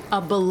 A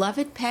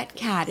beloved pet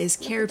cat is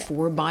cared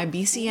for by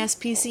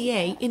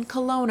BCSPCA in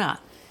Kelowna.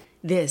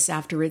 This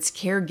after its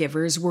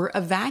caregivers were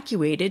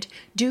evacuated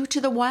due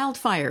to the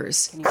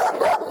wildfires.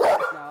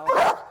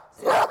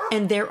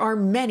 And there are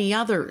many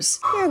others.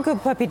 You're a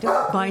good puppy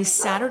dog. By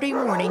Saturday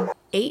morning,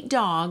 8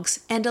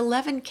 dogs and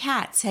 11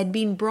 cats had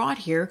been brought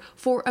here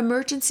for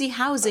emergency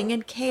housing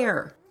and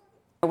care.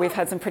 We've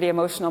had some pretty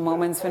emotional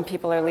moments when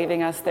people are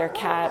leaving us their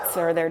cats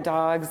or their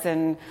dogs,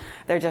 and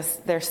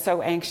they're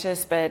so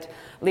anxious, but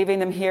leaving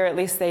them here, at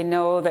least they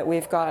know that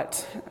we've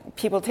got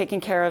people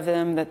taking care of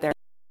them, that they're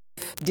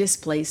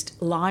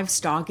Displaced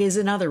livestock is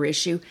another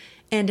issue,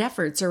 and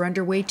efforts are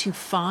underway to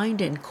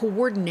find and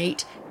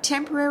coordinate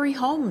temporary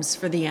homes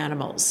for the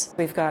animals.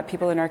 We've got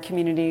people in our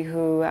community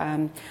who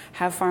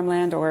have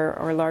farmland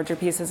or larger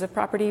pieces of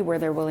property where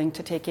they're willing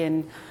to take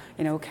in,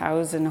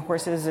 cows and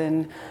horses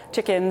and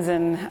chickens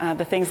and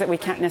the things that we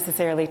can't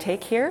necessarily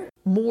take here.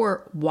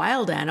 More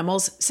wild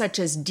animals, such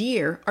as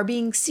deer, are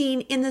being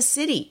seen in the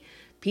city.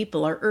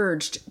 People are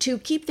urged to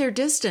keep their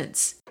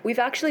distance. We've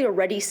actually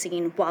already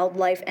seen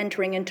wildlife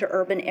entering into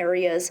urban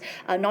areas,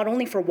 not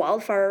only for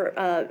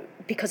wildfire,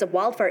 because of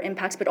wildfire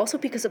impacts, but also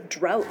because of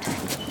drought.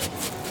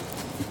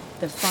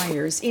 The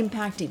fires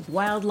impacting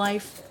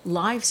wildlife,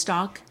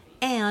 livestock,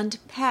 and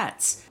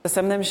pets.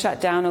 Some of them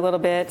shut down a little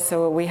bit,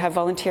 so we have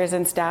volunteers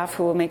and staff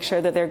who will make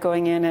sure that they're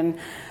going in and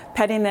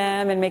petting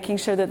them and making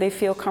sure that they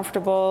feel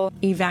comfortable.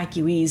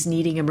 Evacuees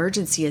needing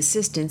emergency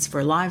assistance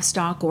for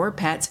livestock or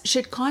pets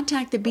should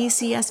contact the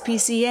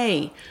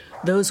BCSPCA.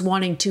 Those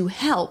wanting to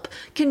help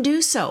can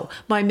do so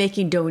by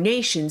making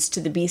donations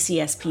to the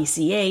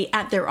BCSPCA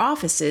at their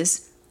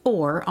offices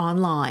or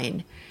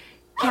online.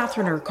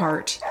 Catherine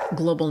Urquhart,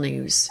 Global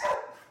News.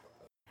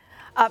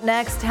 Up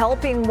next,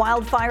 helping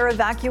wildfire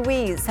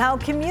evacuees, how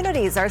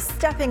communities are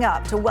stepping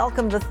up to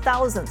welcome the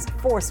thousands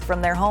forced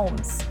from their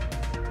homes.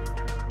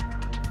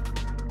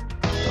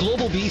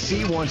 Global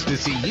BC wants to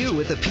see you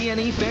at the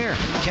PNE Fair.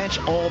 Catch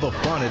all the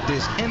fun at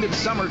this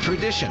end-of-summer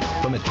tradition,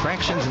 from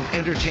attractions and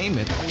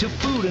entertainment to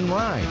food and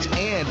rides,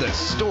 and the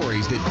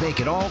stories that make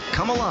it all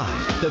come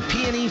alive. The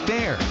PNE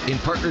Fair, in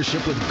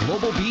partnership with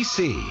Global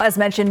BC. As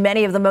mentioned,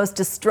 many of the most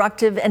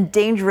destructive and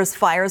dangerous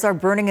fires are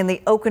burning in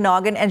the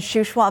Okanagan and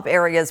Shuswap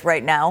areas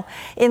right now.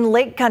 In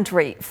Lake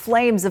Country,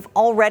 flames have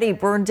already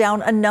burned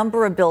down a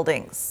number of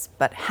buildings,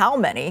 but how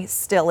many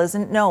still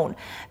isn't known.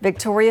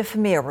 Victoria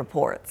Famia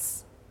reports.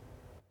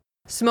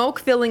 Smoke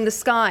filling the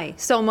sky,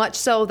 so much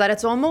so that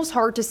it's almost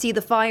hard to see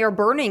the fire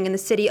burning in the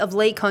city of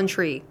Lake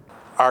Country.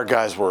 Our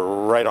guys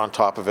were right on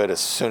top of it as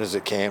soon as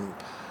it came.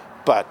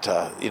 But,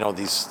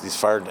 these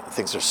fire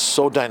things are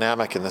so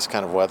dynamic in this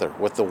kind of weather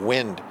with the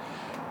wind.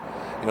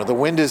 The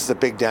wind is the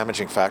big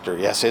damaging factor.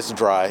 Yes, it's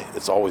dry.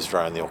 It's always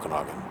dry in the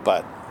Okanagan,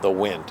 but the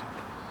wind.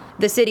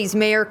 The city's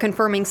mayor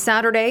confirming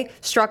Saturday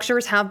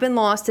structures have been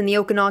lost in the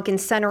Okanagan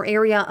Center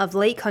area of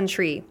Lake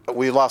Country.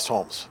 We lost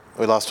homes.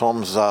 We lost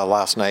homes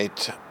last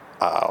night.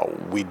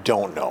 We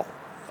don't know.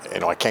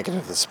 I can't get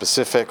into the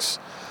specifics.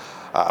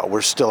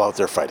 We're still out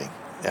there fighting.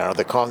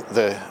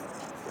 The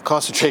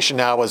concentration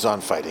now is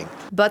on fighting.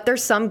 But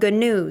there's some good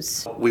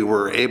news. We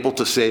were able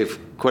to save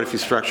quite a few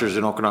structures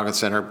in Okanagan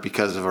Center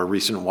because of our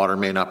recent water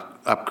main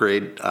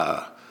upgrade.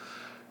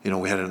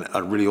 We had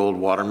a really old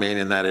water main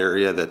in that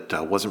area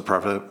that wasn't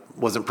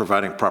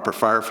providing proper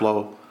fire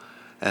flow.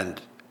 And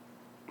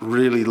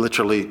really,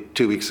 literally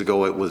 2 weeks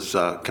ago, it was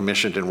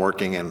commissioned and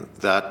working, and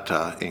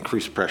that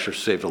increased pressure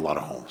saved a lot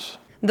of homes.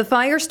 The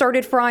fire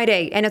started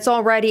Friday, and it's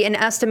already an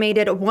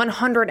estimated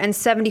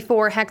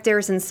 174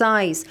 hectares in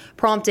size,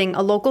 prompting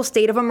a local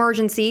state of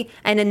emergency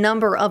and a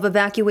number of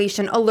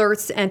evacuation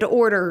alerts and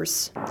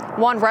orders.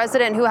 One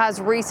resident who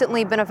has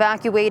recently been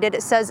evacuated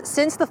says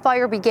since the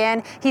fire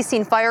began, he's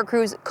seen fire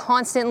crews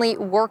constantly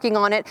working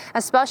on it,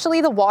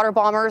 especially the water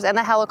bombers and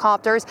the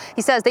helicopters.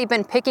 He says they've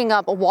been picking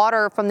up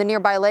water from the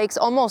nearby lakes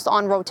almost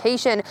on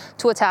rotation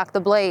to attack the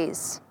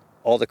blaze.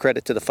 All the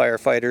credit to the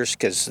firefighters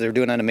because they're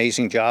doing an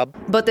amazing job.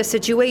 But the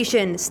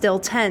situation still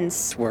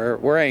tense.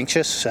 We're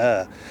anxious.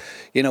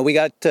 We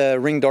got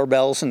Ring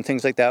doorbells and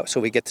things like that,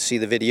 so we get to see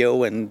the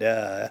video, and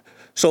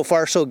so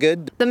far so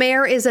good. The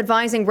mayor is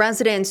advising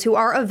residents who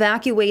are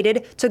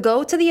evacuated to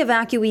go to the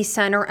evacuee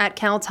center at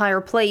Kal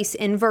Tire Place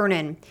in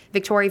Vernon.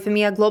 Victoria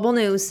Femia, Global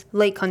News,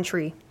 Lake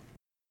Country.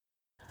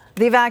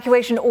 The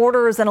evacuation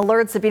orders and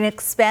alerts have been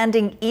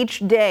expanding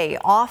each day,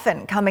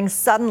 often coming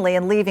suddenly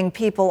and leaving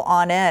people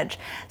on edge.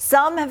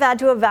 Some have had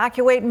to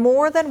evacuate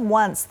more than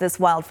once this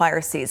wildfire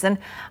season.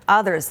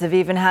 Others have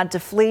even had to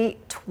flee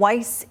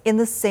twice in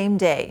the same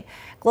day.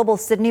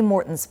 Global's Sydney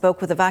Morton spoke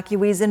with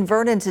evacuees in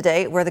Vernon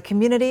today, where the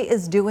community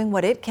is doing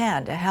what it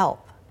can to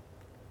help.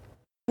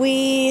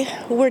 We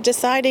were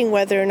deciding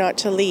whether or not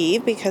to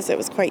leave because it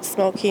was quite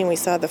smoky and we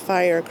saw the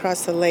fire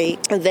across the lake.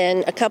 And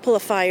then a couple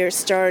of fires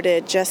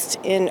started just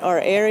in our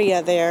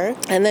area there.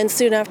 And then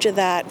soon after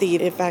that, the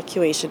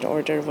evacuation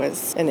order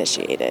was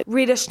initiated.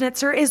 Rita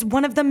Schnitzer is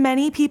one of the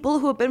many people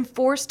who have been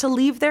forced to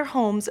leave their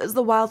homes as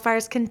the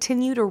wildfires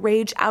continue to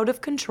rage out of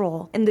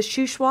control in the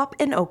Shuswap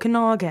and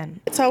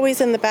Okanagan. It's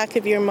always in the back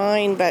of your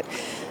mind, but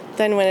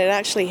then when it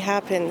actually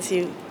happens,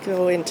 you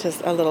go into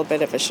a little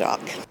bit of a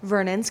shock.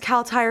 Vernon's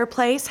Kal Tire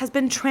Place has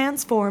been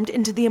transformed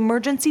into the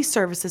Emergency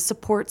Services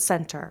Support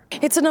Center.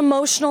 It's an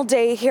emotional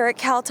day here at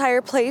Kal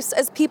Tire Place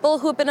as people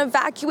who have been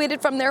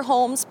evacuated from their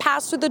homes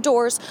pass through the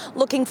doors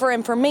looking for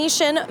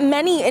information,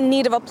 many in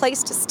need of a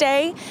place to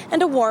stay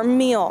and a warm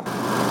meal.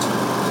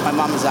 My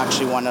mom is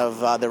actually one of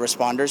the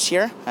responders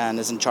here and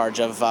is in charge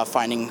of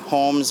finding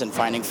homes and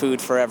finding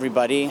food for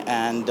everybody.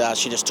 And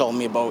she just told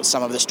me about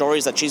some of the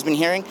stories that she's been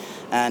hearing.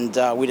 And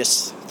we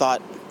just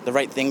thought the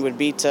right thing would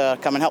be to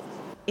come and help.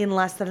 In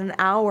less than an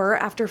hour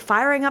after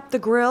firing up the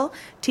grill,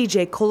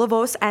 TJ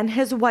Kolovos and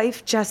his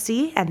wife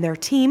Jessie and their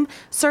team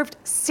served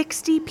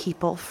 60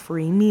 people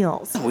free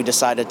meals. We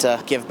decided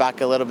to give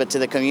back a little bit to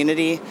the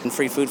community and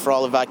free food for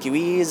all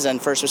evacuees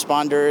and first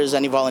responders,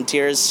 any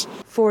volunteers.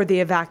 For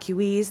the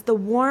evacuees, the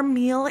warm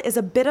meal is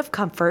a bit of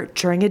comfort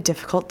during a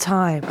difficult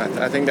time.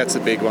 I think that's a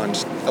big one.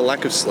 Just a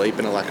lack of sleep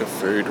and a lack of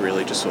food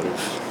really just sort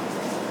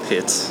of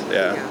hits,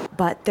 yeah.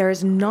 But there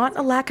is not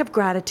a lack of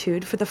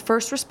gratitude for the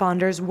first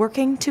responders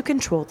working to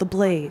control the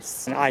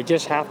blaze. I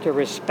just have to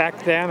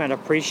respect them and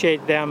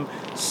appreciate them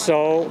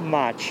so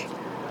much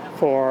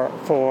for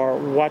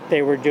what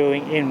they were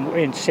doing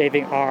in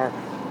saving our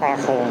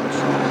homes.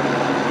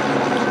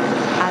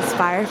 As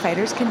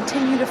firefighters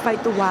continue to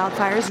fight the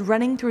wildfires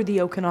running through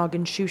the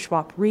Okanagan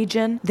Shuswap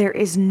region, there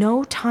is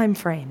no time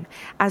frame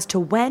as to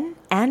when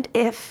and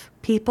if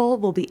people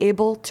will be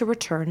able to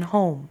return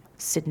home.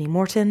 Sydney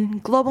Morton,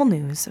 Global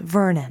News,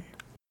 Vernon.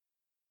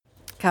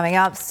 Coming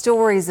up,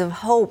 stories of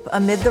hope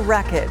amid the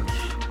wreckage.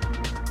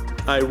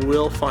 I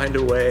will find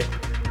a way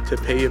to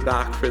pay you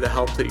back for the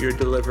help that you're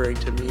delivering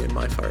to me and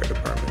my fire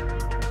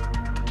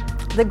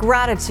department. The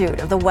gratitude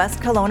of the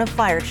West Kelowna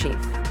Fire Chief,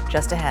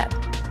 just ahead.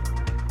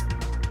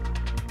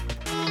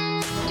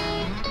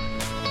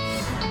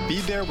 Be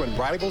there when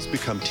rivals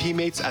become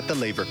teammates at the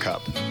Laver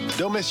Cup.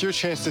 Don't miss your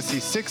chance to see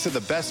 6 of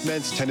the best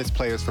men's tennis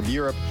players from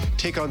Europe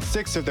take on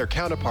 6 of their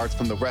counterparts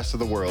from the rest of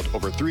the world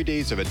over 3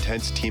 days of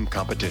intense team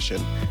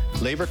competition.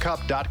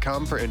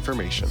 LaverCup.com for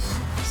information.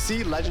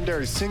 See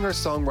legendary singer,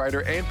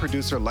 songwriter, and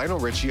producer Lionel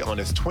Richie on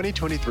his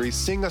 2023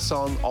 Sing a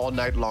Song All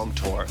Night Long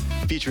tour,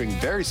 featuring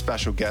very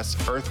special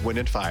guests Earth, Wind,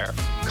 and Fire.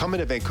 Coming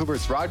to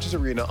Vancouver's Rogers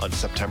Arena on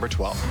September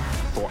 12th.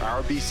 For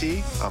Our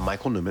BC, I'm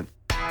Michael Newman.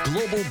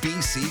 Global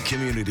BC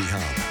Community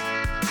Hub.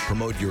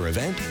 Promote your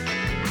event,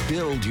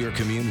 Build your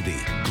community.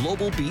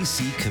 Global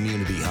BC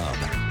Community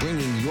Hub,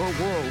 bringing your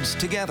worlds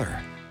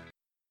together.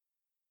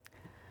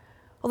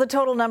 Well, the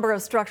total number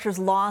of structures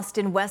lost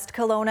in West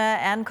Kelowna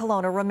and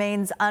Kelowna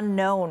remains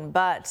unknown,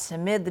 but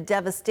amid the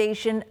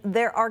devastation,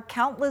 there are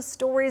countless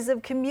stories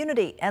of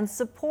community and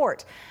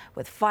support,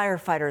 with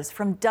firefighters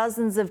from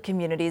dozens of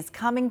communities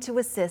coming to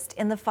assist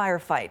in the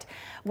firefight.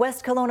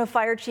 West Kelowna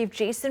Fire Chief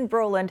Jason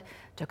Brolin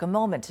took a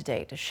moment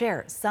today to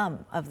share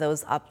some of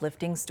those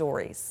uplifting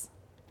stories.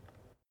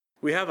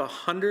 We have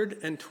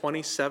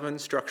 127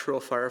 structural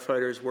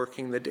firefighters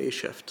working the day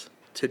shift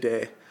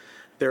today.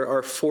 There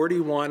are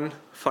 41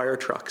 fire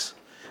trucks,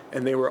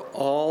 and they were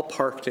all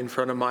parked in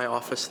front of my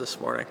office this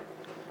morning.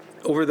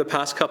 Over the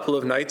past couple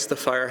of nights, the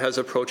fire has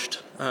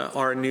approached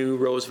our new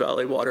Rose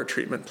Valley water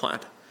treatment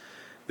plant.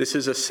 This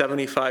is a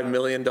 $75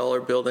 million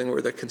building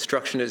where the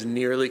construction is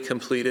nearly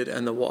completed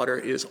and the water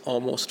is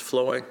almost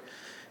flowing.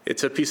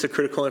 It's a piece of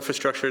critical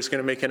infrastructure that's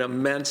going to make an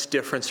immense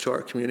difference to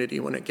our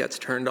community when it gets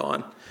turned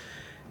on,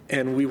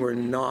 and we were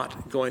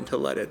not going to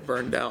let it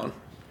burn down.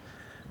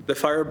 The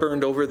fire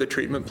burned over the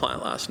treatment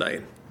plant last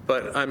night,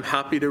 but I'm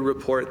happy to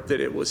report that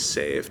it was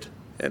saved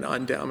and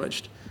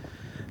undamaged.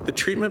 The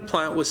treatment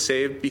plant was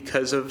saved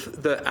because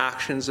of the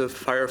actions of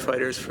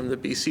firefighters from the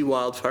BC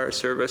Wildfire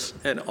Service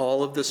and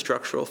all of the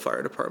structural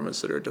fire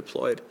departments that are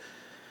deployed.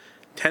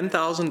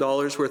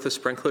 $10,000 worth of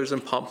sprinklers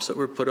and pumps that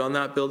were put on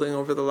that building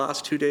over the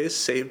last 2 days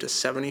saved a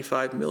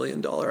 $75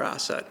 million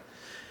asset.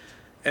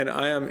 And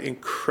I am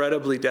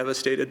incredibly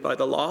devastated by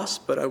the loss,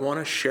 but I want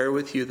to share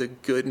with you the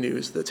good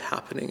news that's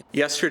happening.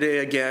 Yesterday,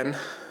 again,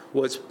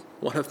 was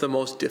one of the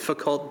most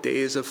difficult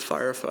days of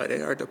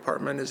firefighting our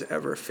department has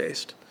ever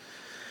faced.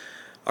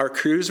 Our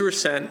crews were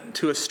sent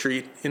to a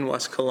street in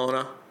West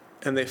Kelowna,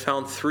 and they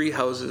found 3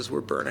 houses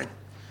were burning,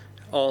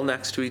 all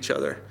next to each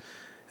other.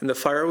 And the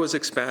fire was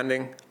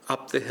expanding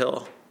up the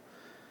hill.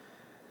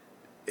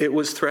 It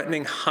was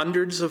threatening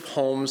hundreds of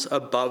homes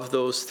above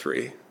those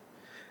 3.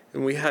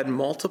 And we had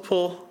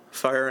multiple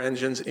fire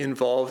engines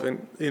involved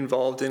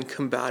in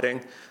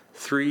combating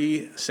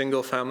 3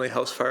 single-family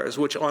house fires,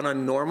 which on a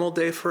normal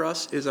day for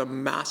us is a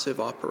massive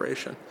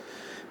operation.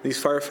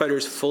 These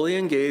firefighters fully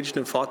engaged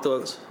and fought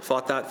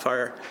that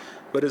fire.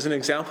 But as an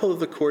example of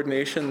the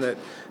coordination that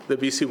the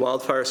BC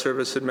Wildfire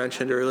Service had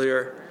mentioned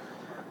earlier,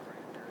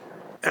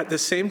 at the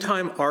same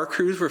time our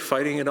crews were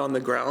fighting it on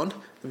the ground,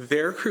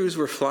 their crews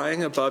were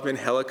flying above in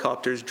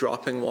helicopters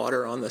dropping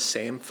water on the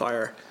same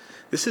fire.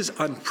 This is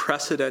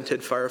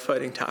unprecedented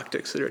firefighting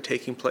tactics that are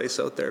taking place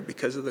out there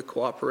because of the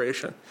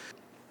cooperation.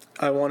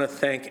 I want to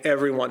thank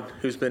everyone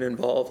who's been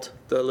involved.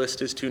 The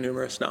list is too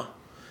numerous now.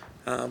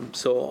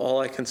 So all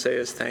I can say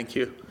is thank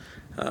you.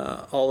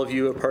 All of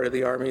you are part of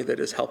the Army that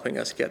is helping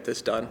us get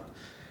this done.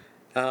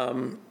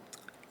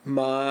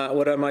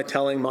 What am I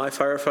telling my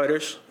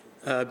firefighters?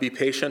 Be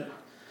patient,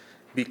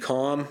 be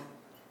calm,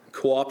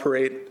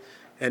 cooperate,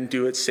 and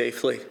do it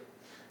safely.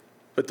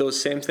 But those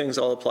same things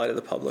all apply to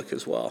the public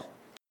as well.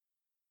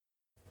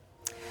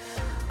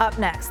 Up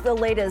next, the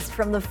latest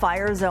from the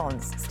fire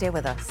zones. Stay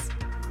with us.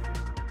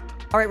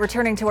 All right,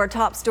 returning to our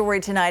top story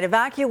tonight,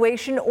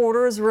 evacuation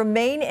orders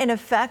remain in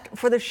effect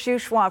for the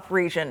Shuswap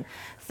region.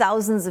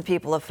 Thousands of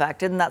people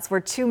affected, and that's where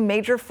 2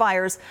 major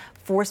fires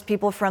forced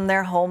people from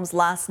their homes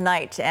last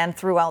night and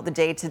throughout the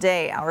day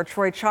today. Our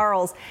Troy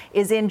Charles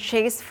is in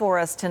Chase for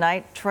us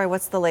tonight. Troy,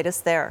 what's the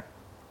latest there?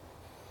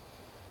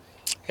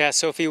 Yeah,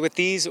 Sophie, with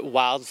these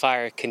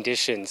wildfire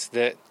conditions,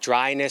 the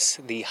dryness,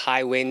 the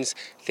high winds,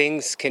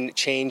 things can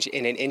change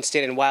in an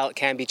instant. And while it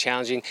can be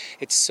challenging,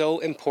 it's so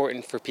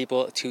important for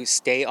people to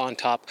stay on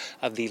top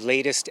of the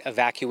latest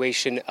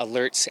evacuation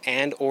alerts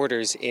and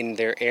orders in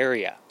their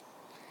area.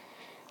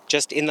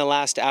 Just in the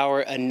last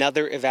hour,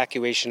 another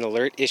evacuation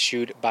alert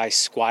issued by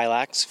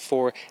Squilax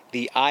for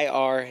the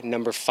IR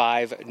number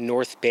 5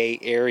 North Bay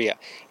area.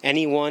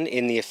 Anyone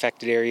in the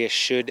affected area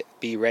should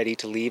be ready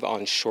to leave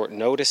on short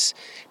notice.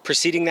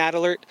 Preceding that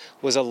alert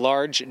was a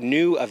large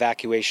new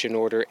evacuation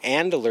order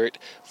and alert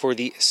for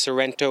the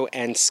Sorrento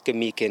and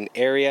Skamikan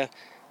area.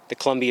 The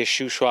Columbia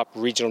Shuswap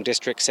Regional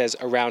District says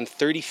around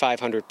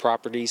 3,500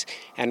 properties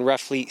and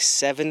roughly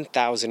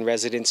 7,000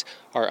 residents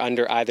are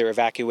under either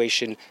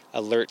evacuation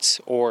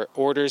alerts or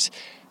orders.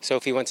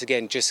 Sophie, once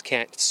again, just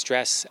can't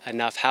stress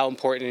enough how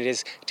important it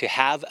is to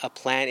have a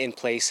plan in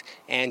place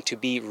and to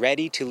be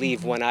ready to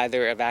leave when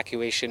either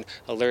evacuation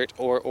alert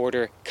or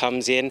order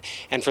comes in.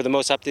 And for the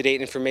most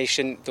up-to-date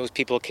information, those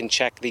people can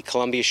check the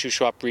Columbia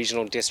Shuswap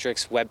Regional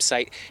District's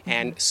website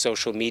and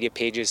social media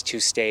pages to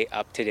stay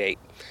up to date.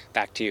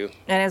 Back to you.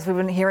 And as we've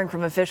been hearing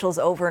from officials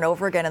over and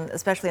over again, and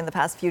especially in the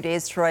past few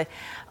days, Troy,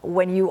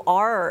 when you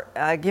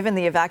are given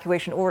the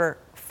evacuation order,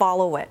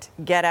 follow it.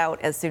 Get out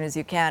as soon as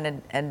you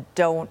can and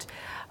don't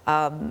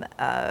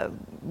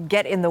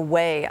get in the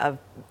way of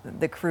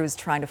the crews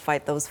trying to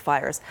fight those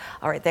fires.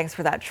 All right, thanks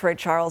for that. Troy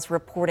Charles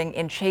reporting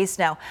in Chase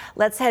now.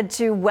 Let's head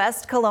to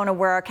West Kelowna,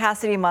 where our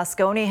Cassidy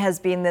Mosconi has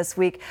been this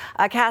week.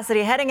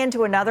 Cassidy, heading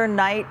into another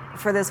night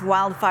for this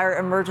wildfire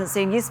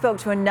emergency, and you spoke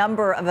to a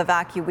number of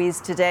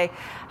evacuees today.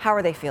 How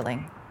are they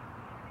feeling?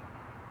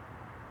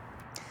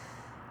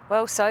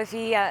 Well,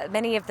 Sophie,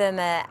 many of them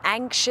are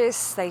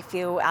anxious, they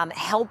feel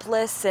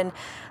helpless and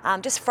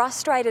just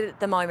frustrated at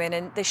the moment.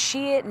 And the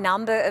sheer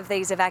number of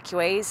these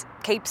evacuees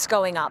keeps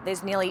going up.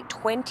 There's nearly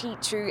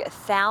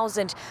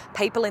 22,000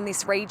 people in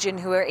this region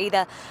who are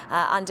either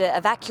under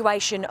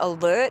evacuation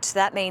alert,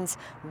 that means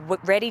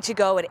ready to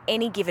go at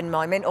any given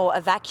moment, or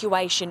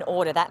evacuation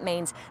order. That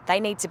means they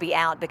need to be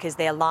out because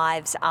their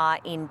lives are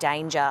in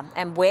danger.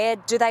 And where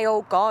do they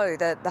all go?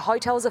 The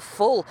hotels are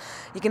full.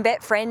 You can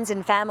bet friends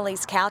and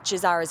families'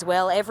 couches are as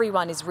well.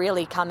 Everyone is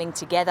really coming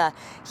together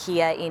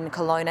here in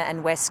Kelowna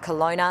and West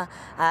Kelowna,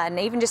 and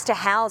even just to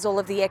house all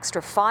of the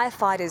extra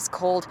firefighters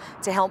called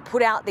to help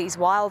put out these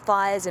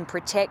wildfires and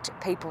protect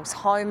people's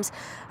homes.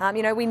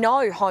 We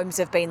know homes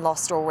have been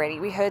lost already.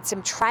 We heard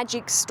some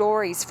tragic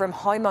stories from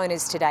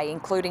homeowners today,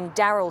 including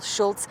Daryl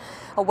Schultz,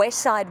 a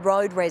Westside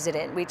Road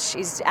resident, which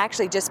is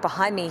actually just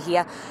behind me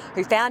here,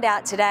 who found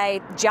out today,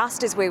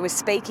 just as we were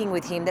speaking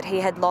with him, that he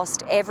had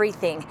lost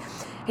everything.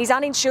 He's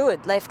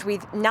uninsured, left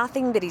with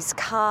nothing but his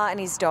car and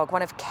his dog.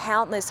 One of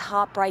countless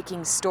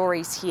heartbreaking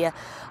stories here,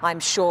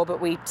 I'm sure,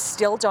 but we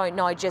still don't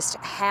know just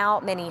how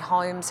many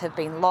homes have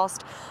been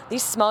lost.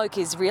 This smoke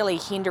is really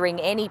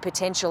hindering any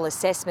potential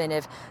assessment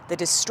of the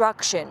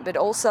destruction, but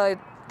also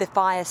the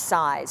fire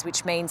size,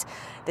 which means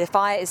the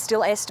fire is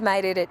still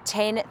estimated at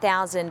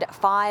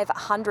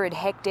 10,500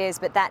 hectares,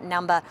 but that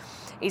number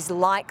is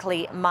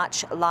likely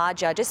much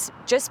larger.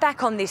 Just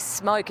back on this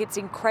smoke, it's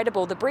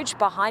incredible. The bridge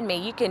behind me,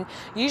 you can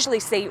usually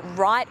see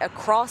right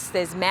across.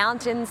 There's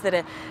mountains that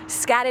are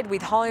scattered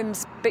with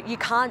homes, but you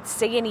can't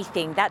see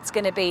anything. That's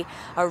going to be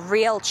a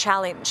real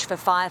challenge for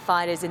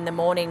firefighters in the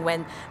morning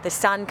when the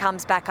sun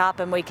comes back up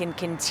and we can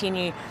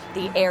continue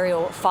the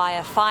aerial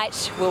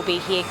firefight. We'll be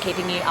here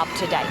keeping you up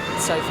to date.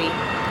 Sophie.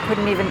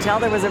 Couldn't even tell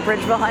there was a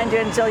bridge behind you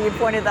until you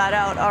pointed that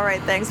out. All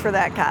right, thanks for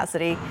that,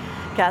 Cassidy.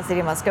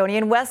 Cassidy Mosconi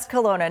in West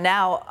Kelowna.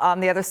 Now, on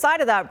the other side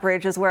of that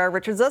bridge is where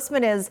Richard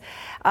Zussman is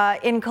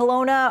in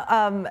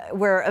Kelowna,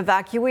 where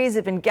evacuees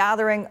have been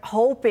gathering,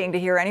 hoping to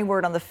hear any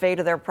word on the fate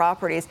of their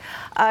properties.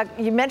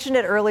 You mentioned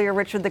it earlier,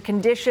 Richard, the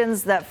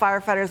conditions that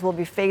firefighters will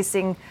be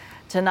facing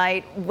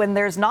tonight. When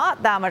there's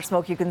not that much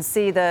smoke, you can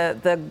see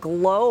the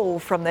glow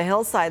from the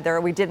hillside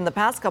there. We did in the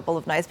past couple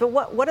of nights. But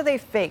what do they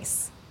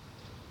face?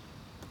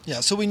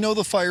 Yeah, so we know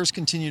the fires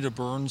continue to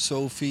burn,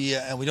 Sophie,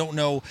 and we don't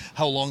know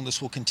how long this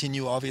will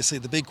continue. Obviously,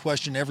 the big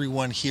question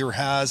everyone here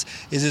has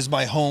is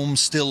my home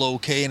still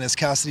okay? And as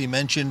Cassidy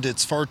mentioned,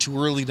 it's far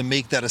too early to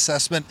make that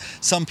assessment.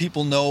 Some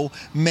people know,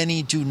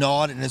 many do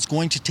not, and it's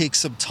going to take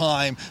some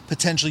time,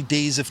 potentially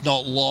days, if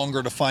not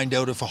longer, to find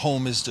out if a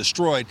home is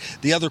destroyed.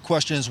 The other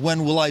question is,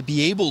 when will I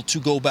be able to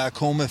go back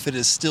home if it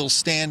is still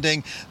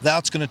standing?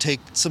 That's going to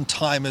take some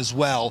time as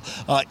well.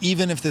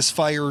 Even if this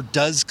fire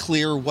does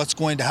clear, what's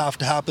going to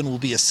happen will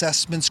be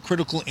assessments.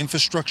 Critical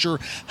infrastructure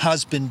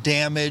has been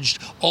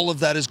damaged. All of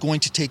that is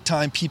going to take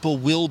time. People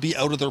will be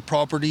out of their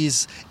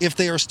properties if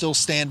they are still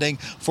standing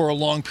for a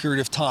long period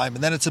of time.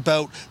 And then it's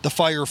about the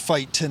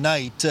firefight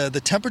tonight.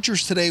 The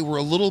temperatures today were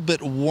a little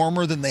bit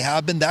warmer than they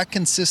have been. That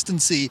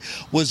consistency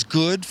was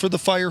good for the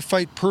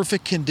firefight,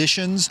 perfect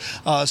conditions.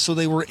 So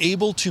they were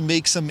able to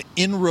make some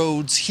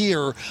inroads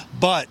here.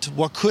 But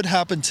what could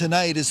happen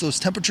tonight is those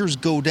temperatures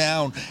go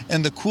down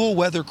and the cool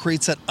weather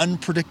creates that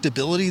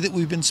unpredictability that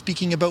we've been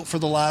speaking about for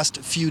the last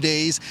few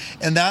days,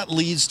 and that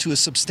leads to a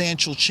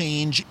substantial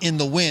change in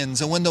the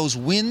winds. And when those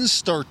winds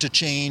start to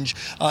change,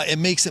 it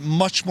makes it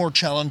much more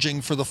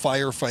challenging for the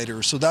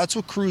firefighters. So that's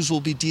what crews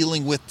will be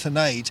dealing with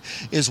tonight,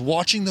 is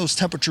watching those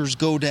temperatures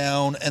go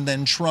down and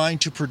then trying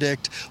to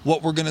predict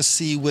what we're going to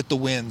see with the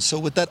winds. So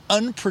with that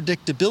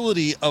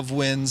unpredictability of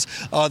winds,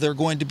 they're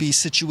going to be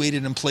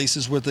situated in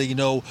places where they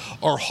know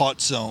are hot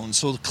zones.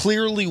 So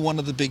clearly one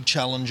of the big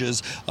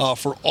challenges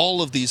for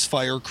all of these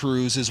fire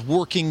crews is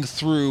working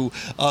through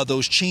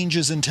those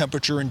changes in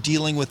temperature and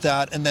dealing with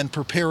that, and then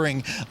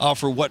preparing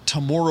for what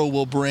tomorrow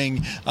will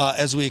bring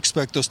as we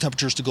expect those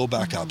temperatures to go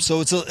back up.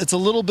 So it's a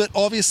little bit,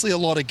 obviously a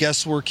lot of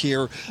guesswork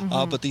here,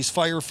 but these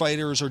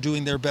firefighters are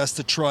doing their best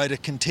to try to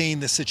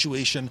contain the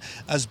situation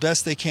as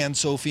best they can,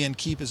 Sophie, and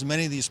keep as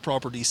many of these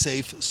properties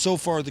safe. So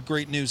far, the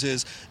great news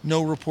is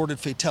no reported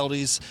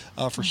fatalities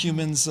for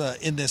humans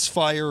in this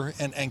fire,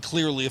 and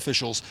clearly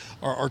officials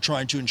are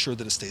trying to ensure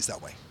that it stays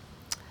that way.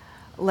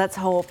 Let's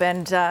hope.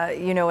 And,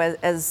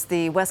 as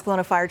the West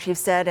Kelowna Fire Chief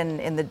said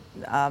in the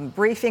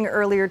briefing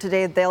earlier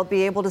today, they'll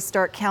be able to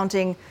start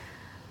counting,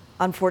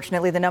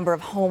 unfortunately, the number of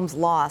homes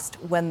lost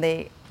when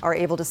they are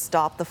able to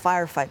stop the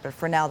firefight. But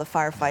for now, the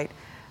firefight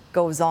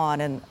goes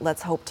on. And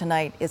let's hope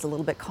tonight is a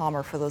little bit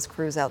calmer for those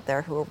crews out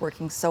there who are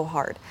working so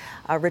hard.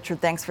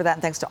 Richard, thanks for that.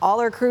 And thanks to all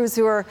our crews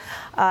who are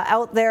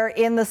out there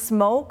in the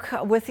smoke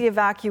with the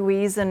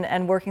evacuees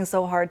and working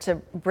so hard to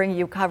bring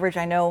you coverage.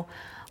 I know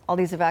all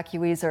these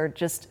evacuees are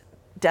just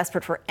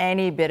desperate for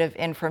any bit of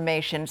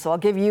information. So I'll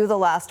give you the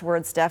last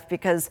word, Steph,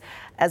 because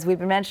as we've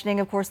been mentioning,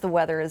 of course, the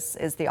weather is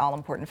the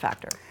all-important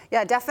factor.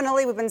 Yeah,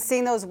 definitely. We've been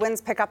seeing those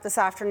winds pick up this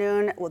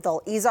afternoon.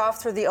 They'll ease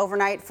off through the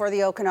overnight for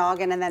the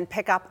Okanagan and then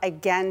pick up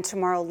again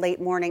tomorrow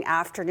late morning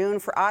afternoon.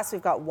 For us,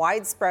 we've got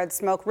widespread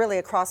smoke really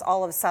across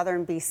all of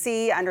southern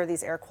BC under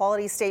these air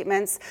quality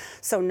statements.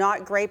 So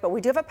not great, but we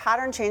do have a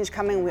pattern change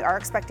coming. We are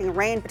expecting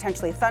rain,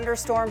 potentially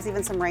thunderstorms,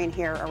 even some rain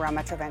here around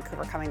Metro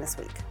Vancouver coming this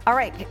week. All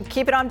right,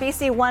 keep it on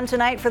BC One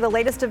tonight for the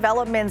latest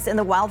developments in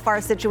the wildfire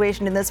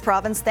situation in this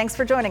province. Thanks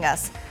for joining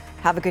us.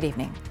 Have a good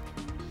evening.